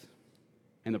eyes,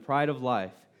 and the pride of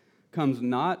life, comes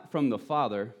not from the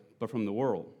Father, but from the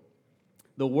world.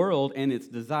 The world and its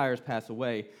desires pass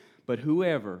away, but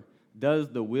whoever does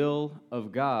the will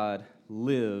of God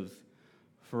lives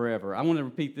forever." I want to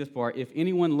repeat this part. If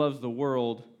anyone loves the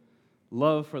world,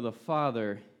 love for the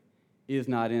Father is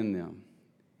not in them.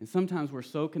 And sometimes we're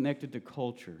so connected to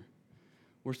culture.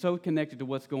 We're so connected to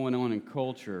what's going on in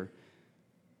culture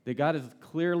that God is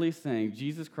clearly saying,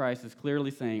 Jesus Christ is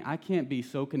clearly saying, I can't be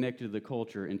so connected to the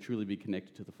culture and truly be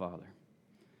connected to the Father.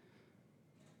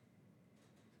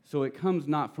 So it comes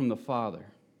not from the Father,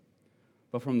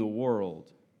 but from the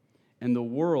world. And the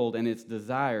world and its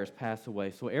desires pass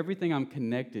away. So everything I'm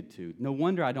connected to, no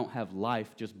wonder I don't have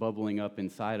life just bubbling up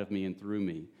inside of me and through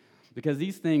me. Because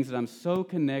these things that I'm so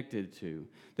connected to,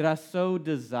 that I so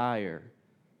desire,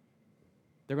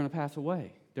 they're going to pass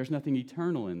away. There's nothing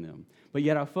eternal in them. But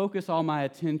yet I focus all my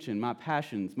attention, my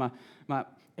passions, my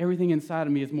everything inside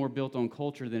of me is more built on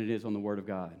culture than it is on the Word of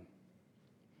God.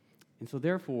 And so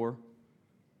therefore,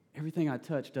 everything I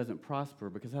touch doesn't prosper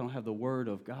because I don't have the Word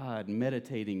of God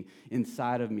meditating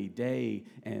inside of me day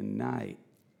and night.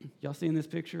 Y'all seeing this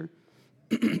picture?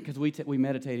 Because we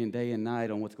meditate in day and night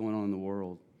on what's going on in the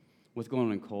world, what's going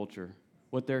on in culture,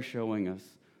 what they're showing us,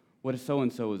 what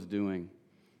so-and-so is doing,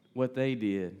 what they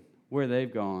did, where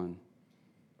they've gone.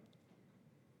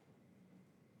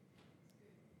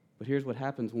 But here's what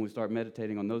happens when we start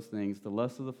meditating on those things. The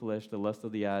lust of the flesh, the lust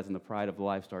of the eyes, and the pride of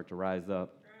life start to rise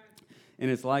up. And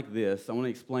it's like this. I want to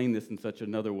explain this in such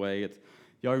another way.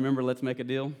 Y'all remember Let's Make a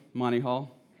Deal? Monty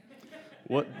Hall?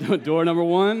 What door number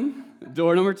 1,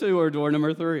 door number 2, or door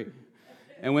number 3?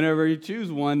 And whenever you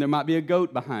choose one, there might be a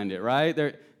goat behind it, right?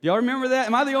 Do y'all remember that?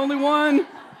 Am I the only one?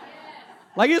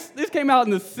 Like this came out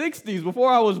in the 60s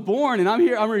before I was born, and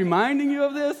I'm reminding you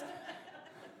of this?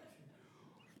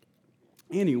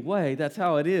 Anyway, that's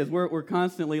how it is. We're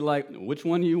constantly like, which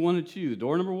one do you want to choose?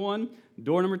 Door number 1,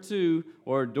 door number 2,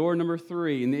 or door number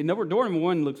 3? And door number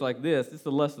 1 looks like this. It's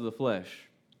the lust of the flesh.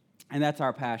 And that's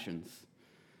our passions.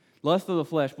 Lust of the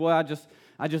flesh. Boy, I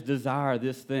just desire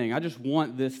this thing. I just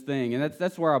want this thing. And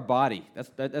that's where our body,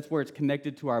 that's where it's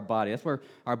connected to our body. That's where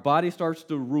our body starts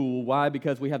to rule. Why?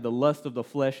 Because we have the lust of the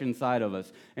flesh inside of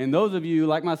us. And those of you,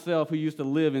 like myself, who used to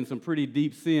live in some pretty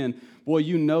deep sin, boy,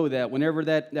 you know that whenever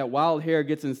that wild hair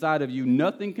gets inside of you,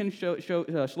 nothing can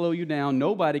slow you down.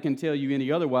 Nobody can tell you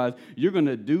any otherwise. You're going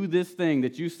to do this thing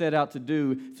that you set out to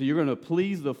do, so you're going to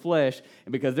please the flesh,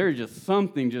 because there's just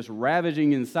something just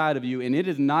ravaging inside of you, and it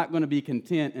is not going to be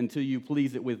content until you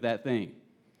please it with that thing.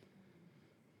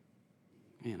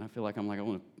 Man, I feel like I'm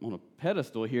on a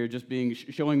pedestal here, just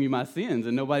showing you my sins,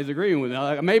 and nobody's agreeing with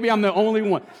it. Maybe I'm the only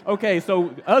one. Okay, so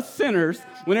us sinners,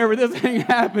 whenever this thing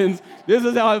happens, this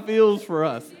is how it feels for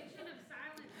us.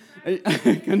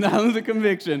 Silence of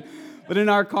conviction. But in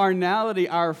our carnality,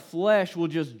 our flesh will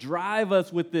just drive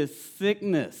us with this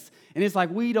sickness. And it's like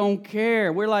we don't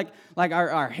care. We're like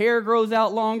our hair grows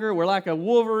out longer. We're like a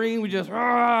Wolverine. We just,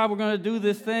 we're going to do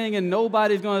this thing, and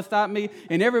nobody's going to stop me.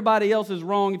 And everybody else is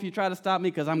wrong if you try to stop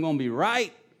me, because I'm going to be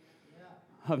right.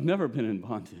 Yeah. I've never been in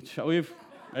bondage.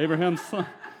 Abraham's son.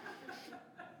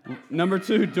 Number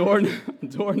 2, door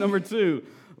number 2,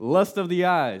 lust of the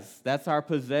eyes. That's our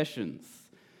possessions.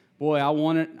 Boy, I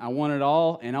want it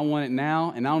all, and I want it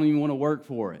now, and I don't even want to work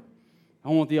for it. I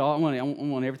want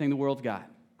everything the world's got.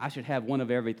 I should have one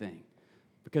of everything.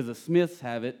 Because the Smiths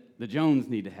have it, the Jones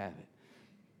need to have it.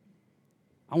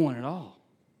 I want it all.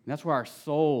 And that's where our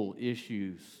soul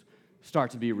issues start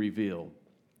to be revealed.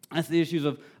 That's the issues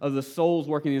of the souls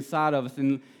working inside of us.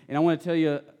 And I want to tell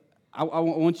you, I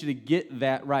want you to get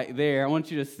that right there. I want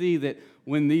you to see that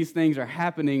when these things are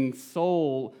happening,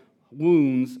 soul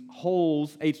wounds,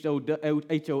 holes,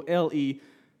 H-O-L-E,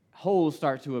 holes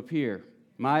start to appear.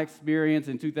 My experience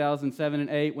in 2007 and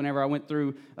 8, whenever I went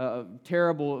through a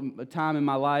terrible time in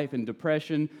my life and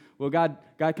depression, well, God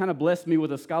kind of blessed me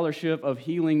with a scholarship of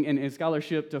healing and a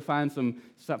scholarship to find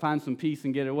some peace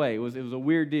and get away. It was a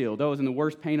weird deal. Though I was in the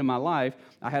worst pain of my life,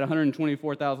 I had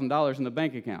 $124,000 in the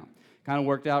bank account. Kind of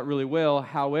worked out really well.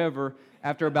 However,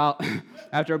 after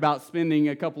about spending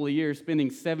a couple of years, spending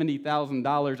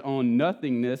 $70,000 on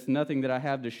nothingness, nothing that I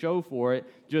have to show for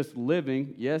it, just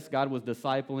living. Yes, God was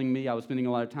discipling me. I was spending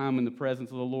a lot of time in the presence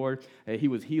of the Lord. He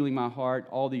was healing my heart,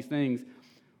 all these things.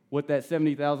 What that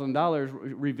 $70,000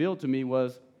 revealed to me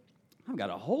was, I've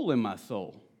got a hole in my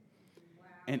soul. Wow.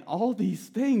 And all these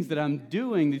things that I'm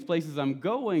doing, these places I'm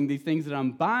going, these things that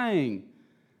I'm buying,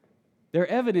 they're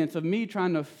evidence of me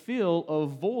trying to fill a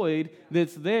void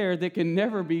that's there that can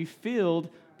never be filled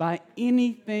by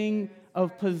anything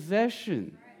of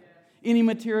possession, any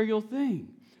material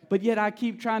thing. But yet I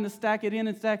keep trying to stack it in,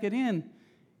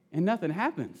 and nothing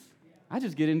happens. I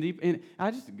just get in deep, and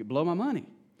I just blow my money.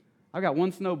 I got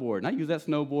one snowboard, and I use that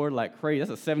snowboard like crazy.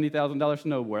 That's a $70,000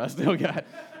 snowboard I still got.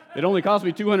 It only cost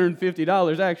me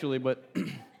 $250 actually, but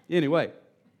anyway.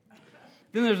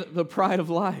 Then there's the pride of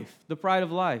life. The pride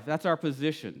of life, that's our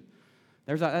position.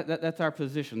 That's our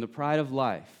position, the pride of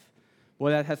life.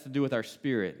 Boy, that has to do with our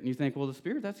spirit. And you think, well, the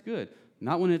spirit, that's good.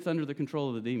 Not when it's under the control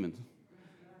of the demons.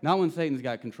 Not when Satan's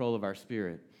got control of our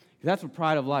spirit. That's the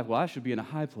pride of life. Well, I should be in a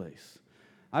high place.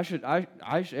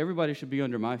 Everybody should be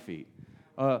under my feet.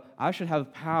 I should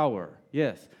have power.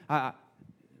 Yes. But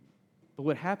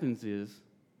what happens is,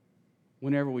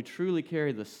 whenever we truly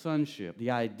carry the sonship,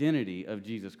 the identity of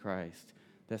Jesus Christ,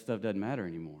 that stuff doesn't matter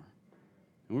anymore.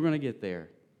 And we're going to get there.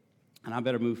 And I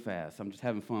better move fast. I'm just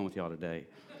having fun with y'all today.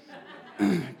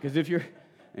 Because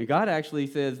and God actually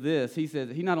says this, he says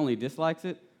he not only dislikes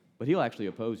it, but he'll actually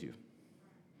oppose you.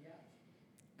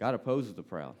 God opposes the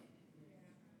proud.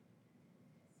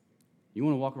 You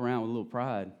want to walk around with a little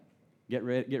pride, get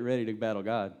ready to battle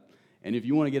God. And if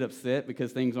you want to get upset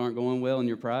because things aren't going well in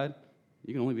your pride,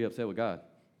 you can only be upset with God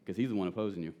because he's the one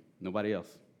opposing you, nobody else.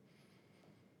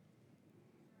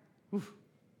 Whew.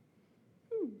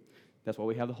 That's why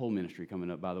we have the whole ministry coming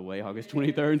up, by the way, August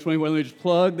 23rd and 24th. Let me just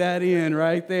plug that in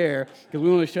right there because we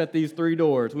want to shut these three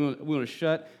doors. We want to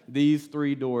shut these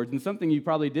three doors. And something you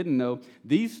probably didn't know,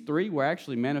 these three were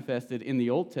actually manifested in the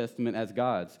Old Testament as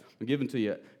gods. I'm giving to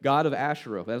you. God of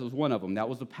Asherah, that was one of them. That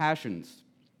was the passions.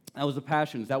 That was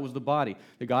the body,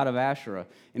 the god of Asherah.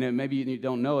 And maybe you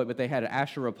don't know it, but they had an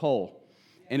Asherah pole,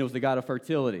 and it was the god of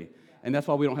fertility. And that's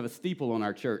why we don't have a steeple on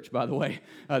our church, by the way.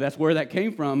 That's where that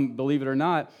came from, believe it or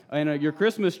not. And your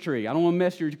Christmas tree, I don't want to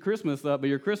mess your Christmas up, but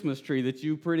your Christmas tree that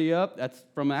you pretty up, that's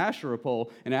from an Asherah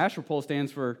pole. And an Asherah pole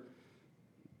stands for,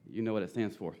 you know what it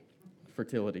stands for,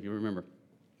 fertility, you remember.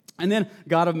 And then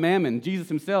God of Mammon, Jesus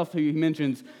himself, who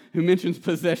mentions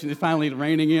possession, is finally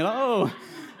reining in. Oh,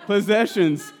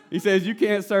 possessions. He says you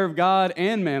can't serve God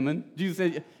and Mammon. Jesus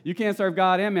said you can't serve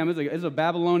God and Mammon. It's a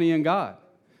Babylonian god.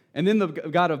 And then the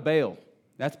god of Baal.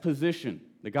 That's position.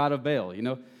 The god of Baal. You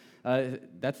know,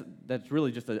 that's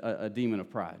really just a demon of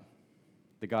pride.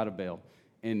 The god of Baal.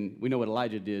 And we know what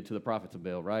Elijah did to the prophets of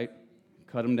Baal, right?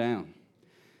 Cut them down.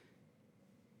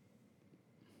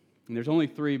 And there's only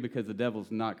three because the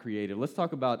devil's not creative. Let's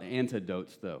talk about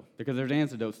antidotes, though, because there's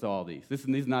antidotes to all these. This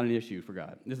is not an issue for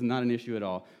God. This is not an issue at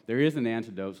all. There is an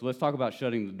antidote, so let's talk about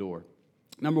shutting the door.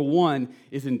 Number one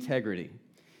is integrity.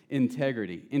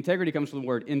 Integrity. Integrity comes from the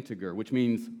word integer, which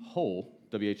means whole,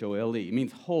 W-H-O-L-E. It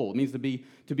means whole. It means to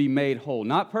be made whole.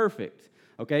 Not perfect,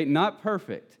 okay? Not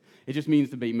perfect. It just means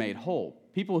to be made whole.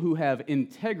 People who have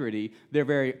integrity, they're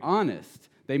very honest.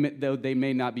 Though they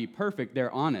may not be perfect,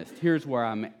 they're honest. Here's where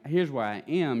I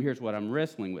am. Here's what I'm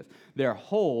wrestling with. They're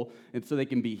whole, and so they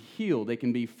can be healed. They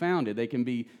can be founded. They can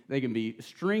be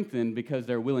strengthened because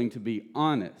they're willing to be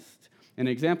honest. An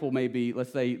example may be,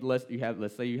 let's say you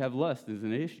have lust as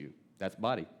an issue. That's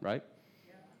body, right?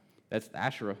 Yeah. That's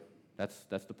Asherah. That's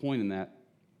the point in that.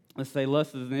 Let's say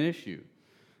lust is an issue.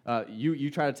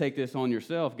 You try to take this on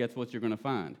yourself. Guess what you're going to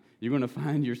find? You're going to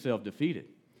find yourself defeated.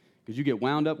 Because you get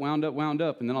wound up, and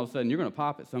then all of a sudden you're going to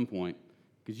pop at some point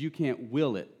because you can't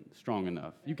will it strong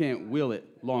enough. You can't will it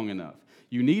long enough.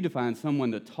 You need to find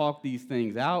someone to talk these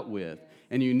things out with,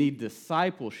 and you need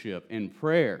discipleship and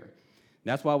prayer.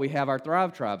 That's why we have our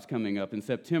Thrive Tribes coming up in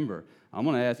September. I'm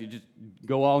going to ask you just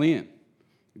go all in.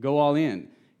 Go all in.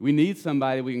 We need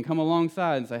somebody we can come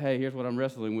alongside and say, hey, here's what I'm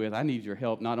wrestling with. I need your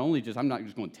help. I'm not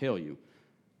just going to tell you.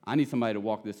 I need somebody to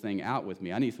walk this thing out with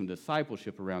me. I need some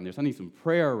discipleship around this. I need some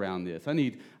prayer around this. I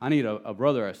need a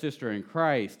brother or a sister in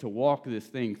Christ to walk this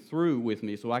thing through with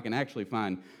me so I can actually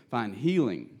find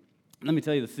healing. Let me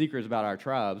tell you the secrets about our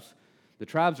tribes. The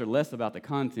tribes are less about the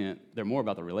content, they're more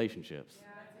about the relationships.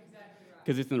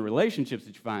 Because it's in the relationships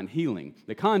that you find healing.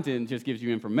 The content just gives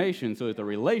you information so that the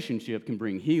relationship can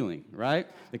bring healing, right?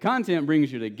 The content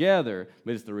brings you together,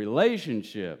 but it's the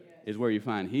relationship is where you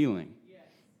find healing.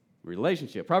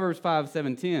 Relationship. Proverbs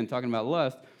 5:7-10, talking about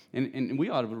lust, and we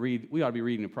ought to be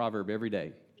reading a proverb every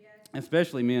day.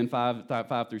 Especially men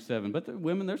 5 through 7. But the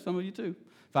women, there's some of you too.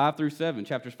 5 through 7,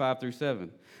 chapters 5 through 7.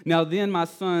 Now then, my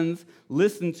sons,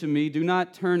 listen to me. Do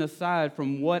not turn aside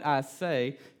from what I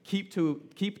say. Keep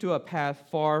to a path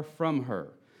far from her.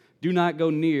 Do not go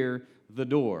near the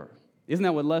door. Isn't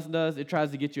that what lust does? It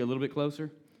tries to get you a little bit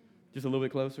closer. Just a little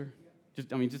bit closer.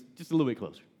 Just a little bit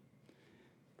closer.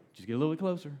 Just get a little bit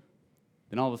closer.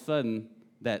 Then all of a sudden,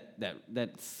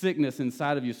 that sickness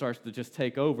inside of you starts to just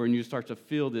take over, and you start to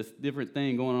feel this different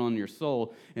thing going on in your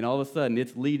soul, and all of a sudden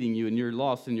it's leading you, and you're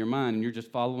lost in your mind, and you're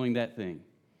just following that thing.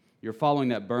 You're following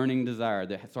that burning desire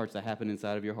that starts to happen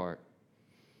inside of your heart.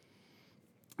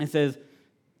 It says,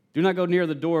 do not go near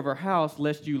the door of her house,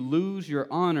 lest you lose your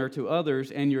honor to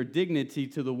others and your dignity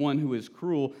to the one who is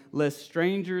cruel, lest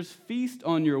strangers feast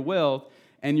on your wealth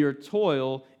and your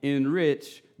toil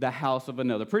enrich the house of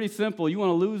another. Pretty simple. You want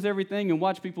to lose everything and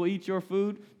watch people eat your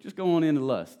food? Just go on into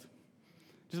lust.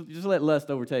 Just let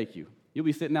lust overtake you. You'll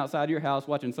be sitting outside your house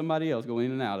watching somebody else go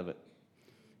in and out of it.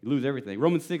 You lose everything.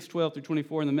 Romans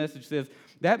 6:12-24 in the Message says,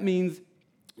 that means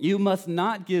you must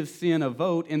not give sin a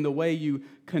vote in the way you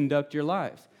conduct your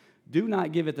lives. Do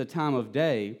not give it the time of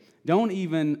day. Don't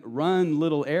even run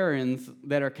little errands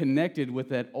that are connected with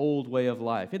that old way of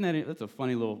life. That's a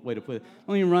funny little way to put it.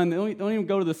 Don't even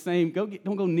go to the same,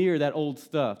 don't go near that old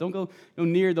stuff. Don't go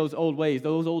near those old ways,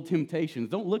 those old temptations.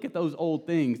 Don't look at those old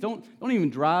things. Don't even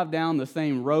drive down the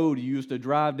same road you used to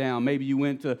drive down. Maybe you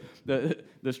went to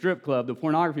the strip club, the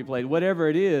pornography place, whatever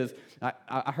it is.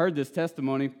 I heard this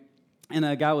testimony, and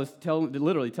a guy was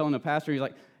literally telling the pastor, he's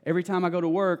like, every time I go to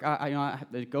work, I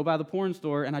go by the porn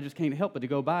store, and I just can't help but to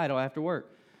go by it after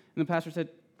work. And the pastor said,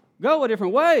 go a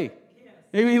different way. Yes.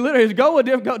 I mean, literally,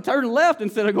 go turn left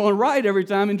instead of going right every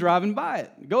time and driving by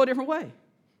it. Go a different way.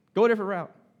 Go a different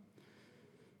route.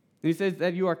 And he says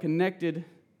that you are connected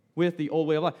with the old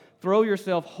way of life. Throw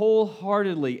yourself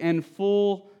wholeheartedly and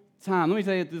full time. Let me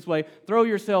say it this way. Throw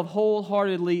yourself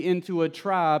wholeheartedly into a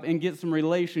tribe and get some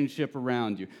relationship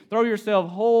around you. Throw yourself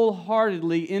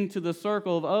wholeheartedly into the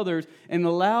circle of others and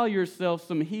allow yourself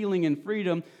some healing and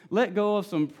freedom. Let go of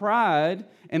some pride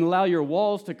and allow your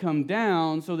walls to come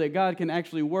down so that God can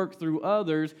actually work through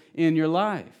others in your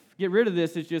life. Get rid of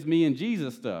this, it's just me and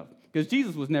Jesus stuff. Because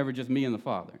Jesus was never just me and the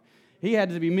Father. He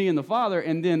had to be me and the Father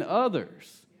and then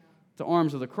others to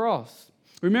arms of the cross.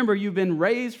 Remember, you've been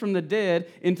raised from the dead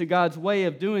into God's way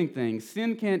of doing things.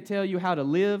 Sin can't tell you how to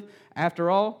live.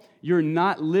 After all, you're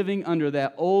not living under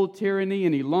that old tyranny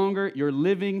any longer. You're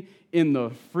living in the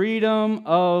freedom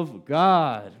of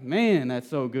God. Man, that's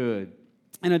so good.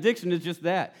 And addiction is just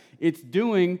that. It's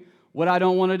doing what I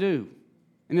don't want to do.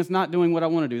 And it's not doing what I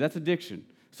want to do. That's addiction.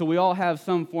 So we all have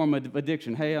some form of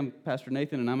addiction. Hey, I'm Pastor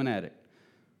Nathan, and I'm an addict.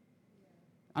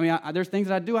 I mean, there's things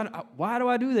that I do. Why do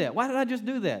I do that? Why did I just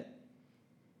do that?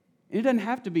 It doesn't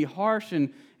have to be harsh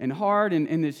and hard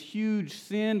and this huge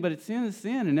sin, but sin is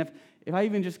sin. And if I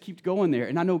even just keep going there,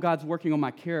 and I know God's working on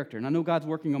my character, and I know God's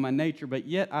working on my nature, but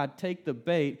yet I take the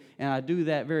bait and I do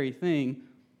that very thing,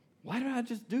 why did I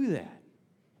just do that?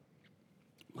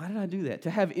 Why did I do that? To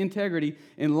have integrity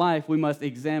in life, we must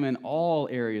examine all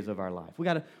areas of our life. We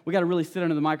got to really sit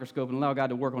under the microscope and allow God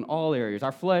to work on all areas.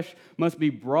 Our flesh must be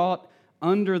brought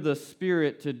under the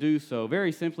Spirit to do so.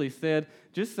 Very simply said,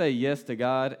 just say yes to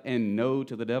God and no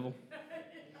to the devil.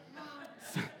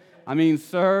 I mean,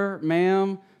 sir,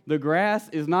 ma'am, the grass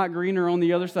is not greener on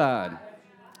the other side.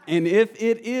 And if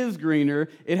it is greener,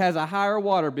 it has a higher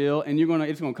water bill, and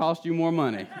it's going to cost you more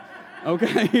money.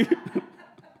 Okay?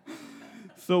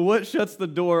 So what shuts the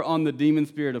door on the demon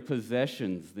spirit of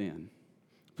possessions then?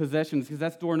 Possessions, because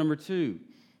that's door number 2.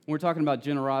 We're talking about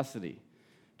generosity.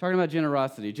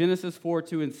 Genesis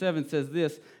 4:2-7 says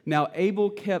this, now Abel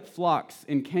kept flocks,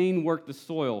 and Cain worked the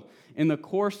soil. In the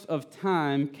course of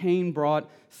time, Cain brought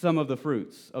some of the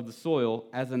fruits of the soil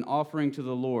as an offering to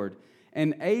the Lord.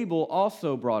 And Abel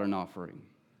also brought an offering,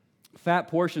 fat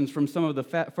portions from some of the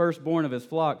firstborn of his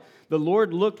flock. The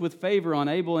Lord looked with favor on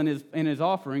Abel and his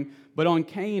offering, but on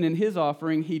Cain and his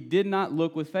offering he did not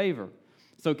look with favor.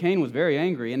 So Cain was very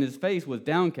angry, and his face was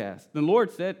downcast. The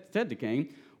Lord said to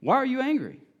Cain, why are you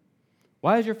angry?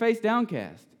 Why is your face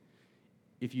downcast?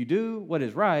 If you do what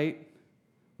is right,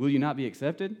 will you not be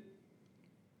accepted?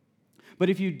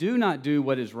 But if you do not do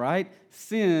what is right,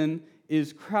 sin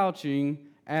is crouching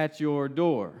at your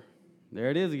door.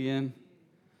 There it is again.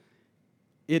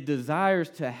 It desires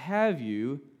to have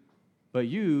you, but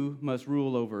you must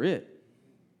rule over it.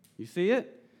 You see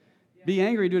it? Yeah.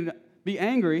 Be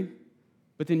angry,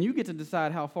 but then you get to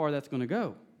decide how far that's going to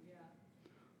go. Yeah.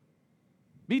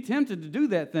 Be tempted to do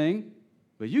that thing,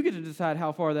 but you get to decide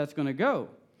how far that's going to go.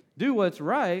 Do what's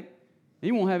right, and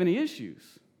you won't have any issues.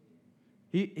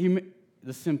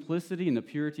 The simplicity and the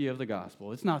purity of the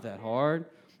gospel. It's not that hard.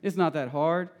 It's not that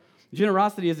hard.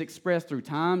 Generosity is expressed through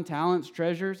time, talents,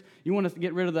 treasures. You want us to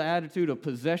get rid of the attitude of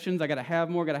possessions. I got to have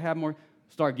more,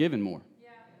 Start giving more. Yeah.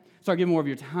 Start giving more of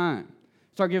your time.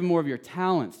 Start giving more of your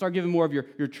talents. Start giving more of your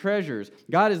treasures.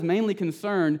 God is mainly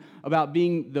concerned about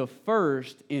being the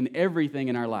first in everything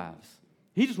in our lives.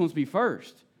 He just wants to be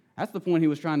first. That's the point he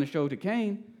was trying to show to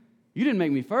Cain. You didn't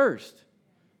make me first.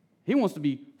 He wants to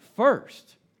be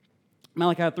first.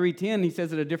 Malachi 3:10, he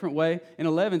says it a different way. In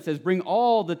 11 says, bring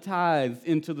all the tithes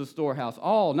into the storehouse.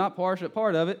 All, not part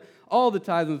of it. All the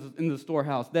tithes in the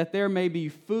storehouse, that there may be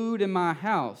food in my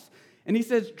house. And he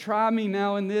says, try me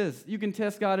now in this. You can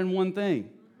test God in one thing.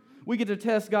 We get to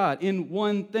test God in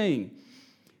one thing.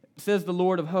 Says the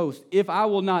Lord of hosts, if I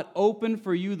will not open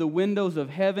for you the windows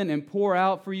of heaven and pour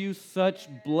out for you such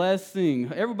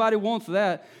blessing. Everybody wants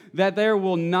that there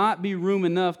will not be room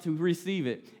enough to receive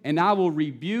it. And I will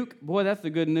rebuke, boy, that's the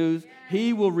good news.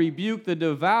 He will rebuke the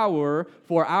devourer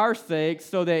for our sake,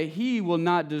 so that he will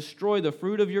not destroy the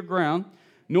fruit of your ground,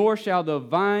 nor shall the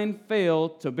vine fail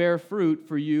to bear fruit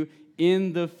for you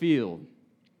in the field.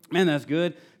 Man, that's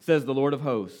good, says the Lord of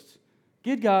hosts.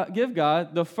 Give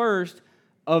God the first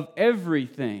of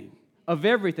everything. Of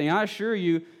everything. I assure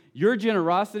you, your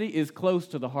generosity is close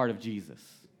to the heart of Jesus.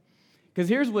 Because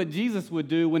here's what Jesus would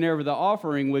do whenever the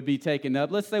offering would be taken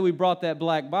up. Let's say we brought that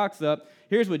black box up.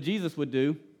 Here's what Jesus would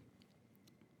do.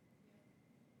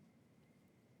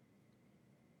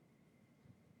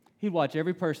 He'd watch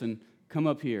every person come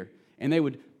up here, and they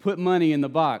would put money in the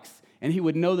box, and he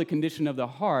would know the condition of the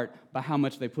heart by how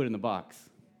much they put in the box.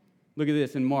 Look at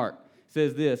this in Mark. It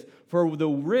says this, for the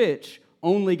rich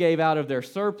only gave out of their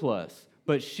surplus,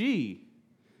 but she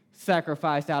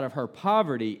sacrificed out of her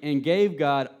poverty and gave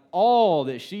God all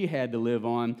that she had to live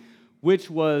on,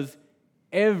 which was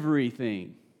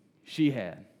everything she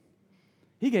had.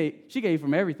 She gave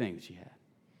from everything that she had.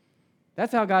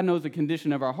 That's how God knows the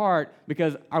condition of our heart,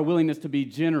 because our willingness to be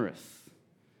generous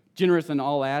in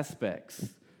all aspects.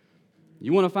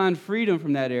 You want to find freedom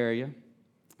from that area,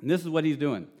 and this is what he's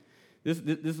doing. This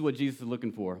is what Jesus is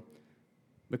looking for.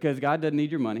 Because God doesn't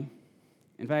need your money.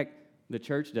 In fact, the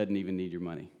church doesn't even need your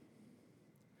money.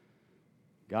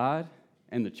 God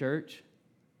and the church,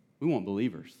 we want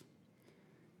believers.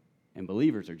 And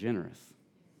believers are generous.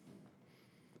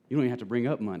 You don't even have to bring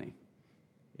up money.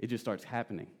 It just starts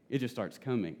happening. It just starts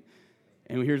coming.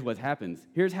 And here's what happens.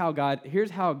 Here's how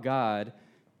God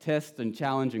tests and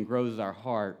challenges and grows our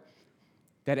heart.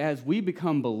 That as we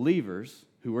become believers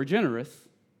who are generous,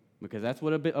 because that's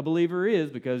what a believer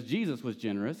is, because Jesus was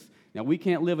generous. Now, we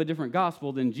can't live a different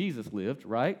gospel than Jesus lived,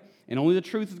 right? And only the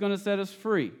truth is going to set us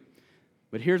free.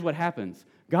 But here's what happens.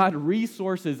 God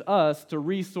resources us to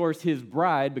resource his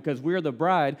bride, because we're the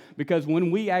bride, because when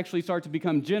we actually start to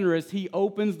become generous, he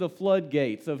opens the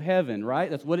floodgates of heaven, right?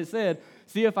 That's what it said.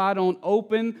 See if I don't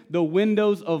open the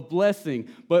windows of blessing.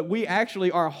 But we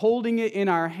actually are holding it in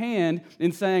our hand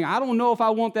and saying, I don't know if I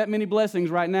want that many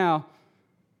blessings right now.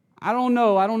 I don't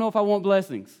know if I want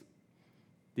blessings.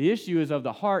 The issue is of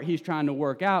the heart he's trying to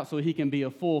work out so he can be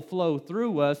a full flow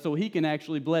through us, so he can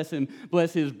actually bless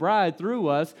his bride through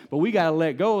us, but we got to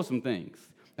let go of some things.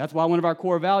 That's why one of our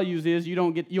core values is you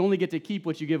only get to keep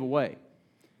what you give away.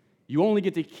 You only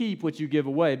get to keep what you give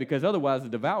away, because otherwise the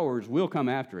devourers will come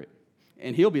after it.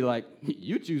 And he'll be like,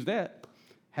 you choose that.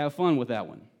 Have fun with that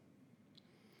one.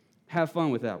 Have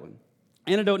fun with that one.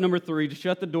 Antidote number 3, to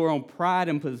shut the door on pride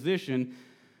and position,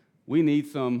 we need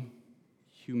some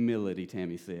humility,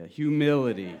 Tammy said.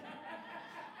 Humility.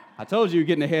 I told you you're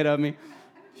getting ahead of me.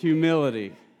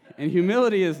 Humility. And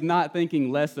humility is not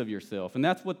thinking less of yourself. And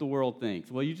that's what the world thinks.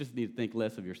 Well, you just need to think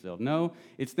less of yourself. No,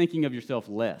 it's thinking of yourself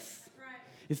less. Right.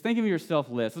 It's thinking of yourself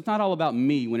less. It's not all about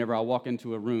me whenever I walk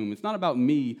into a room. It's not all about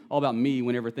me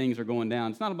whenever things are going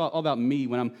down. It's not all about me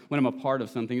when I'm a part of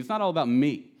something. It's not all about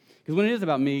me. Because when it is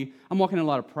about me, I'm walking in a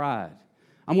lot of pride.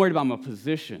 I'm worried about my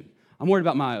position. I'm worried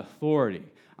about my authority.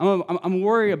 I'm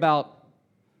worried about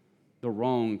the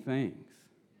wrong things.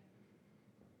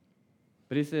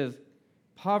 But he says,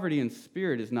 poverty in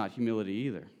spirit is not humility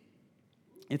either.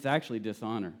 It's actually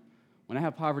dishonor. When I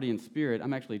have poverty in spirit,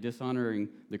 I'm actually dishonoring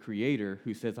the Creator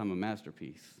who says I'm a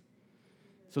masterpiece.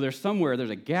 So there's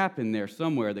a gap in there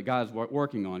somewhere that God's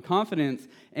working on. Confidence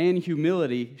and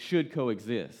humility should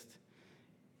coexist.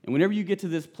 And whenever you get to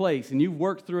this place and you've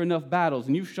worked through enough battles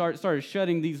and you've started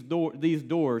shutting these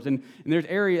doors, and there's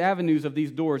avenues of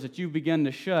these doors that you've begun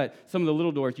to shut, some of the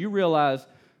little doors, you realize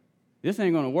this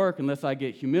ain't going to work unless I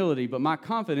get humility, but my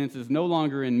confidence is no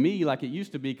longer in me like it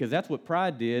used to be, because that's what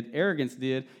pride did, arrogance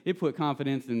did. It put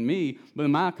confidence in me, but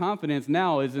my confidence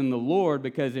now is in the Lord,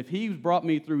 because if He's brought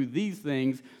me through these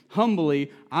things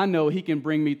humbly, I know He can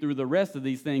bring me through the rest of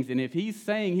these things, and if He's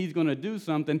saying He's going to do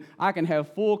something, I can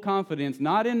have full confidence,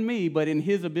 not in me, but in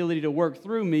His ability to work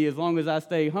through me as long as I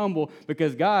stay humble,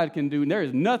 because God can do, there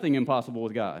is nothing impossible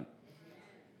with God.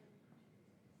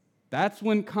 That's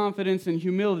when confidence and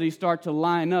humility start to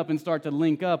line up and start to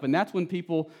link up. And that's when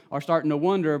people are starting to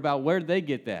wonder about where did they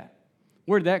get that?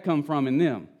 Where did that come from in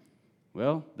them?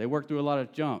 Well, they worked through a lot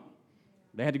of junk.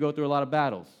 They had to go through a lot of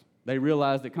battles. They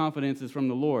realized that confidence is from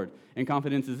the Lord and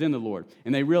confidence is in the Lord.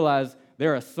 And they realize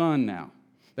they're a son now.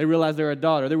 They realize they're a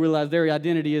daughter. They realize their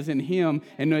identity is in Him,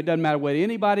 and it doesn't matter what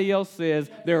anybody else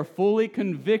says. They're fully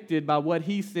convicted by what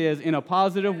He says in a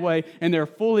positive way, and they're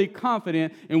fully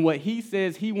confident in what He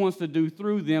says He wants to do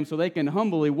through them, so they can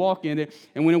humbly walk in it.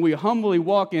 And when we humbly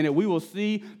walk in it, we will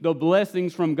see the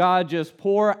blessings from God just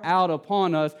pour out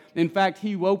upon us. In fact,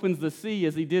 He opens the sea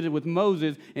as He did it with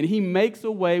Moses, and He makes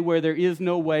a way where there is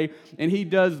no way, and He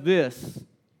does this.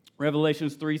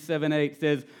 Revelations 3:7-8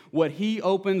 says, what He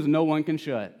opens, no one can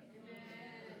shut.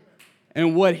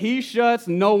 And what He shuts,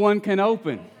 no one can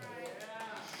open.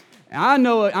 I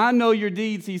know your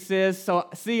deeds, He says. So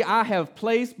see, I have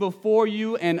placed before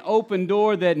you an open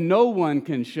door that no one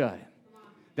can shut.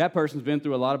 That person's been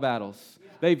through a lot of battles.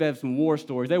 They've had some war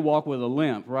stories. They walk with a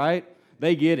limp, right?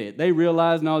 They get it. They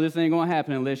realize, no, this ain't going to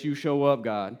happen unless you show up,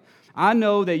 God. I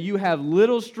know that you have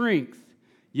little strength,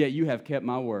 yet you have kept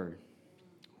my word.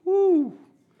 Woo!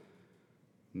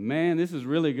 Man, this is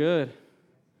really good.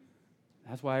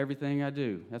 That's why everything I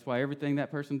do. That's why everything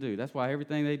that person do. That's why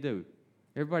everything they do.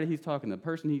 Everybody he's talking to,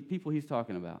 people he's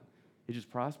talking about, it just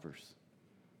prospers.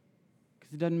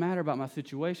 Because it doesn't matter about my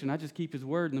situation. I just keep His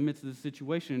word in the midst of the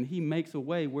situation, and He makes a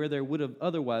way where there would have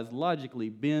otherwise logically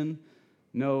been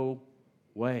no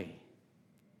way.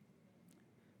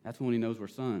 That's when He knows we're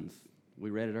sons. We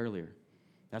read it earlier.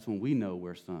 That's when we know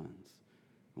we're sons.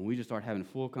 When we just start having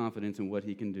full confidence in what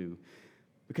He can do.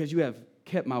 Because you have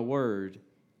kept my word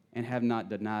and have not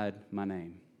denied my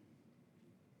name.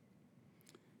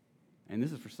 And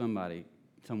this is for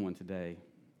someone today.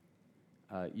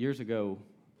 Years ago,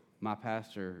 my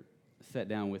pastor sat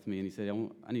down with me and he said,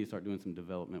 I need to start doing some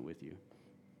development with you.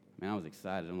 Man, I was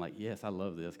excited. I'm like, yes, I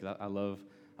love this, because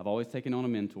I've always taken on a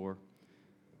mentor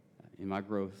in my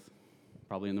growth.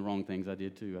 Probably in the wrong things I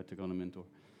did too. I took on a mentor.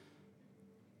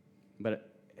 But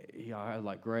I was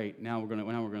like, great, now we're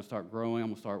going to start growing. I'm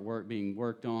going to start being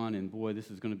worked on, and boy, this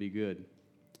is going to be good.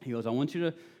 He goes, I want you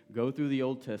to go through the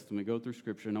Old Testament, go through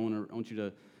Scripture, and I want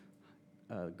you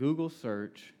to Google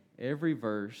search every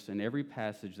verse and every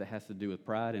passage that has to do with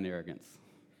pride and arrogance.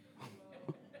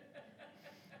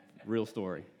 Real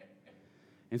story.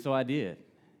 And so I did,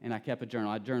 and I kept a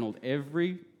journal. I journaled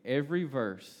every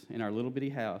verse in our little bitty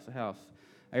house,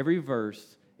 every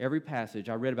verse, every passage.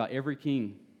 I read about every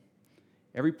king,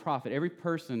 every prophet, every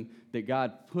person that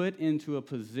God put into a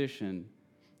position,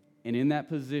 and in that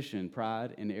position,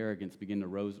 pride and arrogance begin to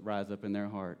rise up in their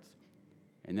hearts.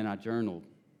 And then I journaled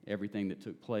everything that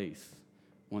took place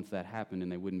once that happened,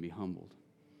 and they wouldn't be humbled.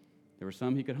 There were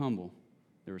some He could humble.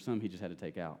 There were some He just had to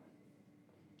take out.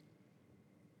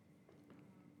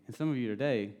 And some of you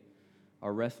today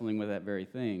are wrestling with that very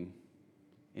thing,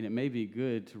 and it may be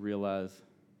good to realize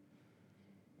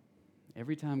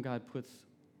every time God puts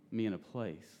me in a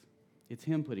place, it's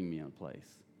Him putting me in a place.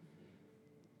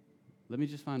 Let me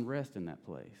just find rest in that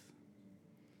place.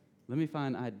 Let me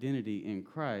find identity in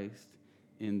Christ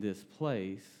in this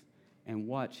place and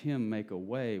watch Him make a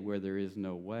way where there is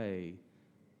no way.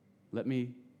 Let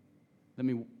me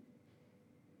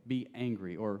be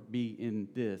angry or be in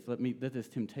this. Let this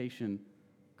temptation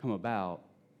come about,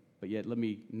 but yet let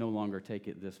me no longer take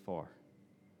it this far.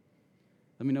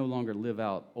 Let me no longer live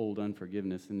out old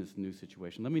unforgiveness in this new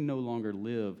situation. Let me no longer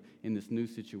live in this new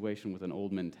situation with an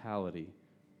old mentality.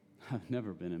 I've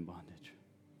never been in bondage.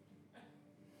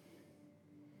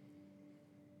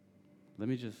 Let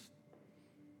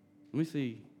me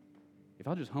see if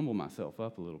I'll just humble myself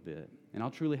up a little bit, and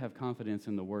I'll truly have confidence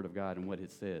in the Word of God and what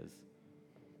it says.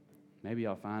 Maybe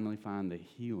I'll finally find the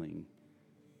healing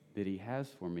that He has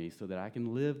for me so that I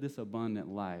can live this abundant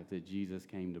life that Jesus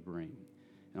came to bring.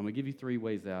 And I'm going to give you 3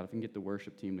 ways out. If I can get the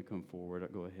worship team to come forward, I'll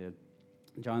go ahead.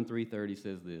 John 3:30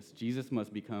 says this: Jesus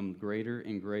must become greater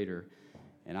and greater,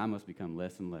 and I must become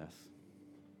less and less.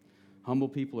 Humble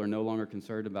people are no longer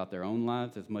concerned about their own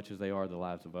lives as much as they are the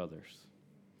lives of others.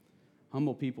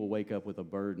 Humble people wake up with a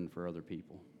burden for other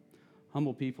people.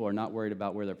 Humble people are not worried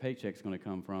about where their paycheck's going to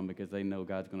come from because they know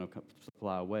God's going to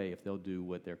supply a way if they'll do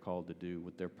what they're called to do,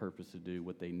 what their purpose to do,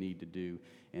 what they need to do,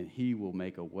 and He will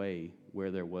make a way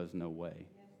where there was no way.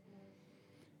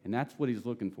 And that's what He's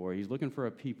looking for. He's looking for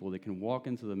a people that can walk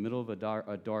into the middle of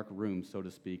a dark room, so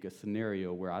to speak, a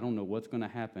scenario where I don't know what's going to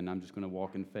happen. I'm just going to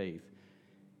walk in faith.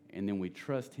 And then we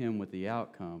trust Him with the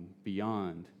outcome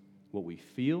beyond what we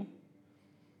feel,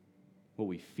 what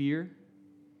we fear,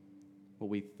 what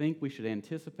we think we should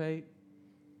anticipate,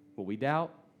 what we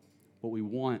doubt, what we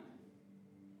want.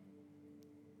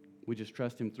 We just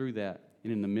trust Him through that.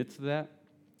 And in the midst of that,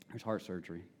 there's heart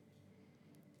surgery.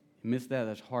 In the midst of that,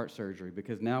 there's heart surgery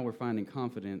because now we're finding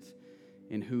confidence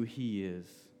in who He is.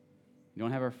 We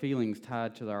don't have our feelings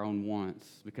tied to our own wants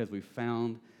because we've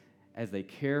found as they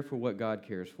care for what God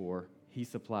cares for, He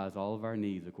supplies all of our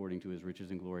needs according to His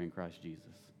riches and glory in Christ Jesus.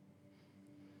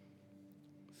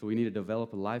 So we need to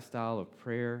develop a lifestyle of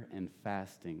prayer and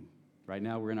fasting. Right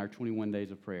now we're in our 21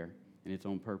 days of prayer, and it's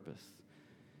on purpose.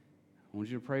 I want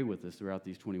you to pray with us throughout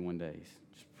these 21 days.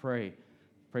 Just pray.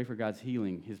 Pray for God's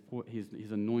healing,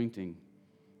 His anointing.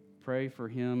 Pray for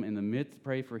Him in the midst.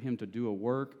 Pray for Him to do a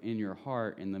work in your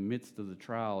heart in the midst of the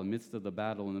trial, in the midst of the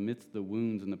battle, in the midst of the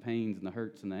wounds and the pains and the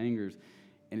hurts and the angers,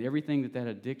 and everything that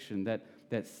addiction,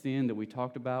 that sin that we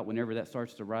talked about, whenever that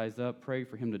starts to rise up, pray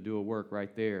for Him to do a work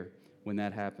right there when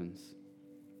that happens.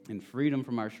 And freedom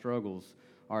from our struggles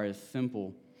are as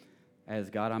simple as,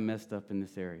 God, I'm messed up in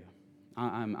this area.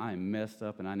 I'm messed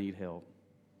up and I need help.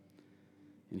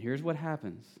 And here's what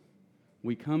happens.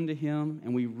 We come to Him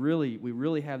and we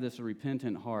really have this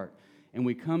repentant heart. And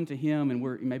we come to Him and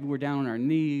maybe we're down on our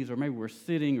knees, or maybe we're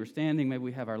sitting or standing, maybe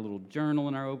we have our little journal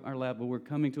in our lap, but we're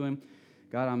coming to Him.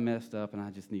 God, I'm messed up and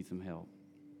I just need some help.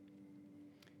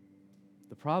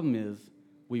 The problem is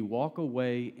we walk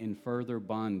away in further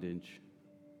bondage,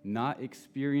 not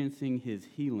experiencing His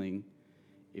healing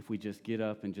if we just get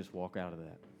up and just walk out of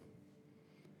that.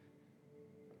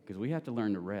 Because we have to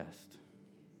learn to rest.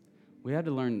 We have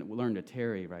to learn to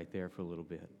tarry right there for a little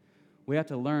bit. We have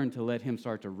to learn to let Him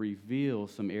start to reveal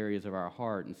some areas of our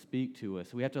heart and speak to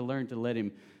us. We have to learn to let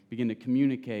Him begin to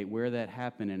communicate where that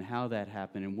happened and how that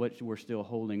happened and what we're still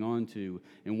holding on to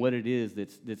and what it is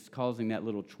that's causing that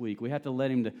little tweak. We have to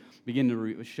let Him to begin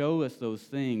to show us those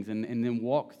things and then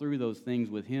walk through those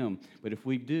things with Him. But if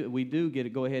we do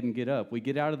go ahead and get up. We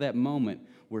get out of that moment,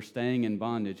 we're staying in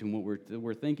bondage. And what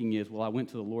we're thinking is, well, I went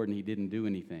to the Lord and He didn't do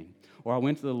anything. Or I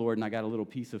went to the Lord and I got a little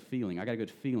piece of feeling. I got a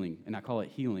good feeling, and I call it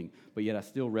healing. But yet I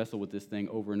still wrestle with this thing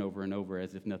over and over and over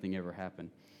as if nothing ever happened.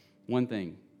 One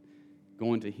thing,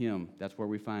 going to Him, that's where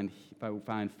we find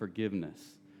forgiveness,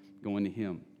 going to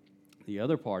Him. The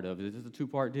other part of it is a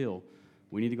two-part deal.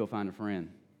 We need to go find a friend.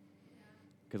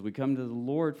 Because we come to the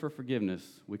Lord for forgiveness,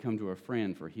 we come to a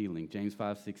friend for healing. James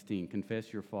 5:16,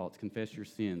 confess your faults, confess your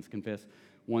sins, confess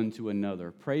one to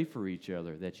another. Pray for each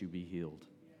other that you be healed.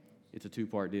 It's a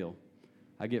two-part deal.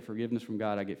 I get forgiveness from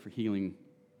God, I get for healing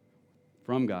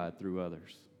from God through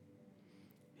others.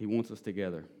 He wants us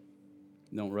together.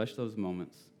 Don't rush those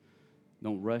moments.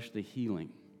 Don't rush the healing.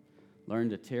 Learn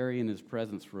to tarry in His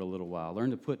presence for a little while. Learn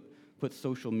to put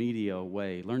social media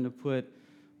away. Learn to put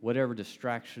whatever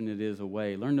distraction it is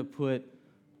away. Learn to put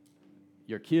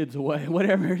your kids away,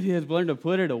 whatever it is. Learn to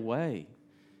put it away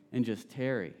and just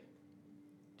tarry.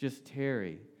 Just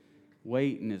tarry.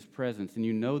 Wait in His presence. And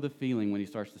you know the feeling when He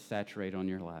starts to saturate on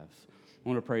your lives. I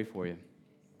want to pray for you.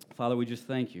 Father, we just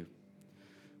thank You.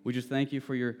 We just thank You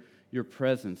for your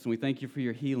presence, and we thank You for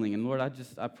Your healing. And Lord,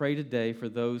 I pray today for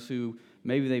those who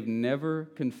maybe they've never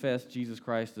confessed Jesus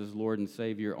Christ as Lord and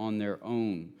Savior on their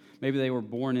own. Maybe they were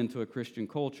born into a Christian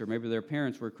culture. Maybe their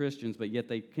parents were Christians, but yet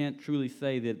they can't truly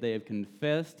say that they have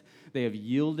confessed, they have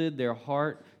yielded their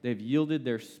heart, they've yielded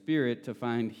their spirit to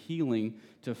find healing,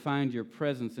 to find Your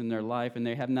presence in their life, and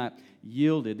they have not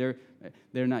yielded.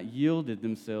 They're not yielded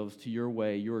themselves to Your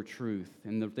way, Your truth,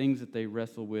 and the things that they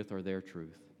wrestle with are their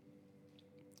truth.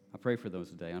 I pray for those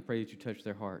today. I pray that You touch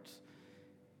their hearts.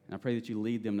 And I pray that You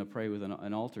lead them to pray with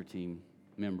an altar team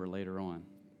member later on.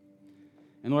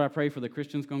 And Lord, I pray for the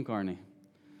Christians con carne.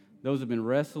 Those who have been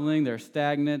wrestling, they're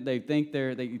stagnant, they think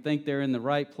they're in the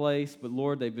right place, but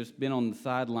Lord, they've just been on the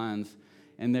sidelines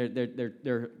and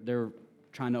they're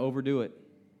trying to overdo it.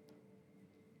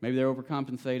 Maybe they're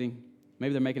overcompensating.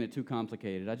 Maybe they're making it too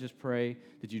complicated. I just pray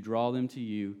that you draw them to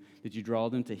you, that you draw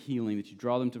them to healing, that you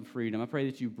draw them to freedom. I pray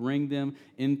that you bring them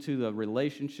into the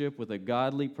relationship with a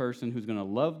godly person who's going to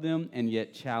love them and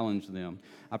yet challenge them.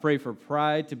 I pray for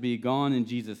pride to be gone in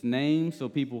Jesus' name so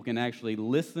people can actually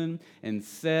listen and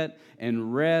sit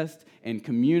and rest and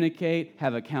communicate,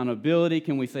 have accountability.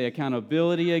 Can we say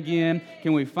accountability again?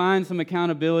 Can we find some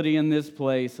accountability in this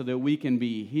place so that we can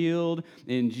be healed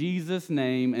in Jesus'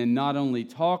 name and not only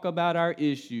talk about our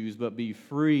issues, but be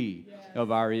free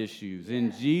of our issues.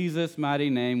 In Jesus' mighty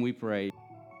name we pray.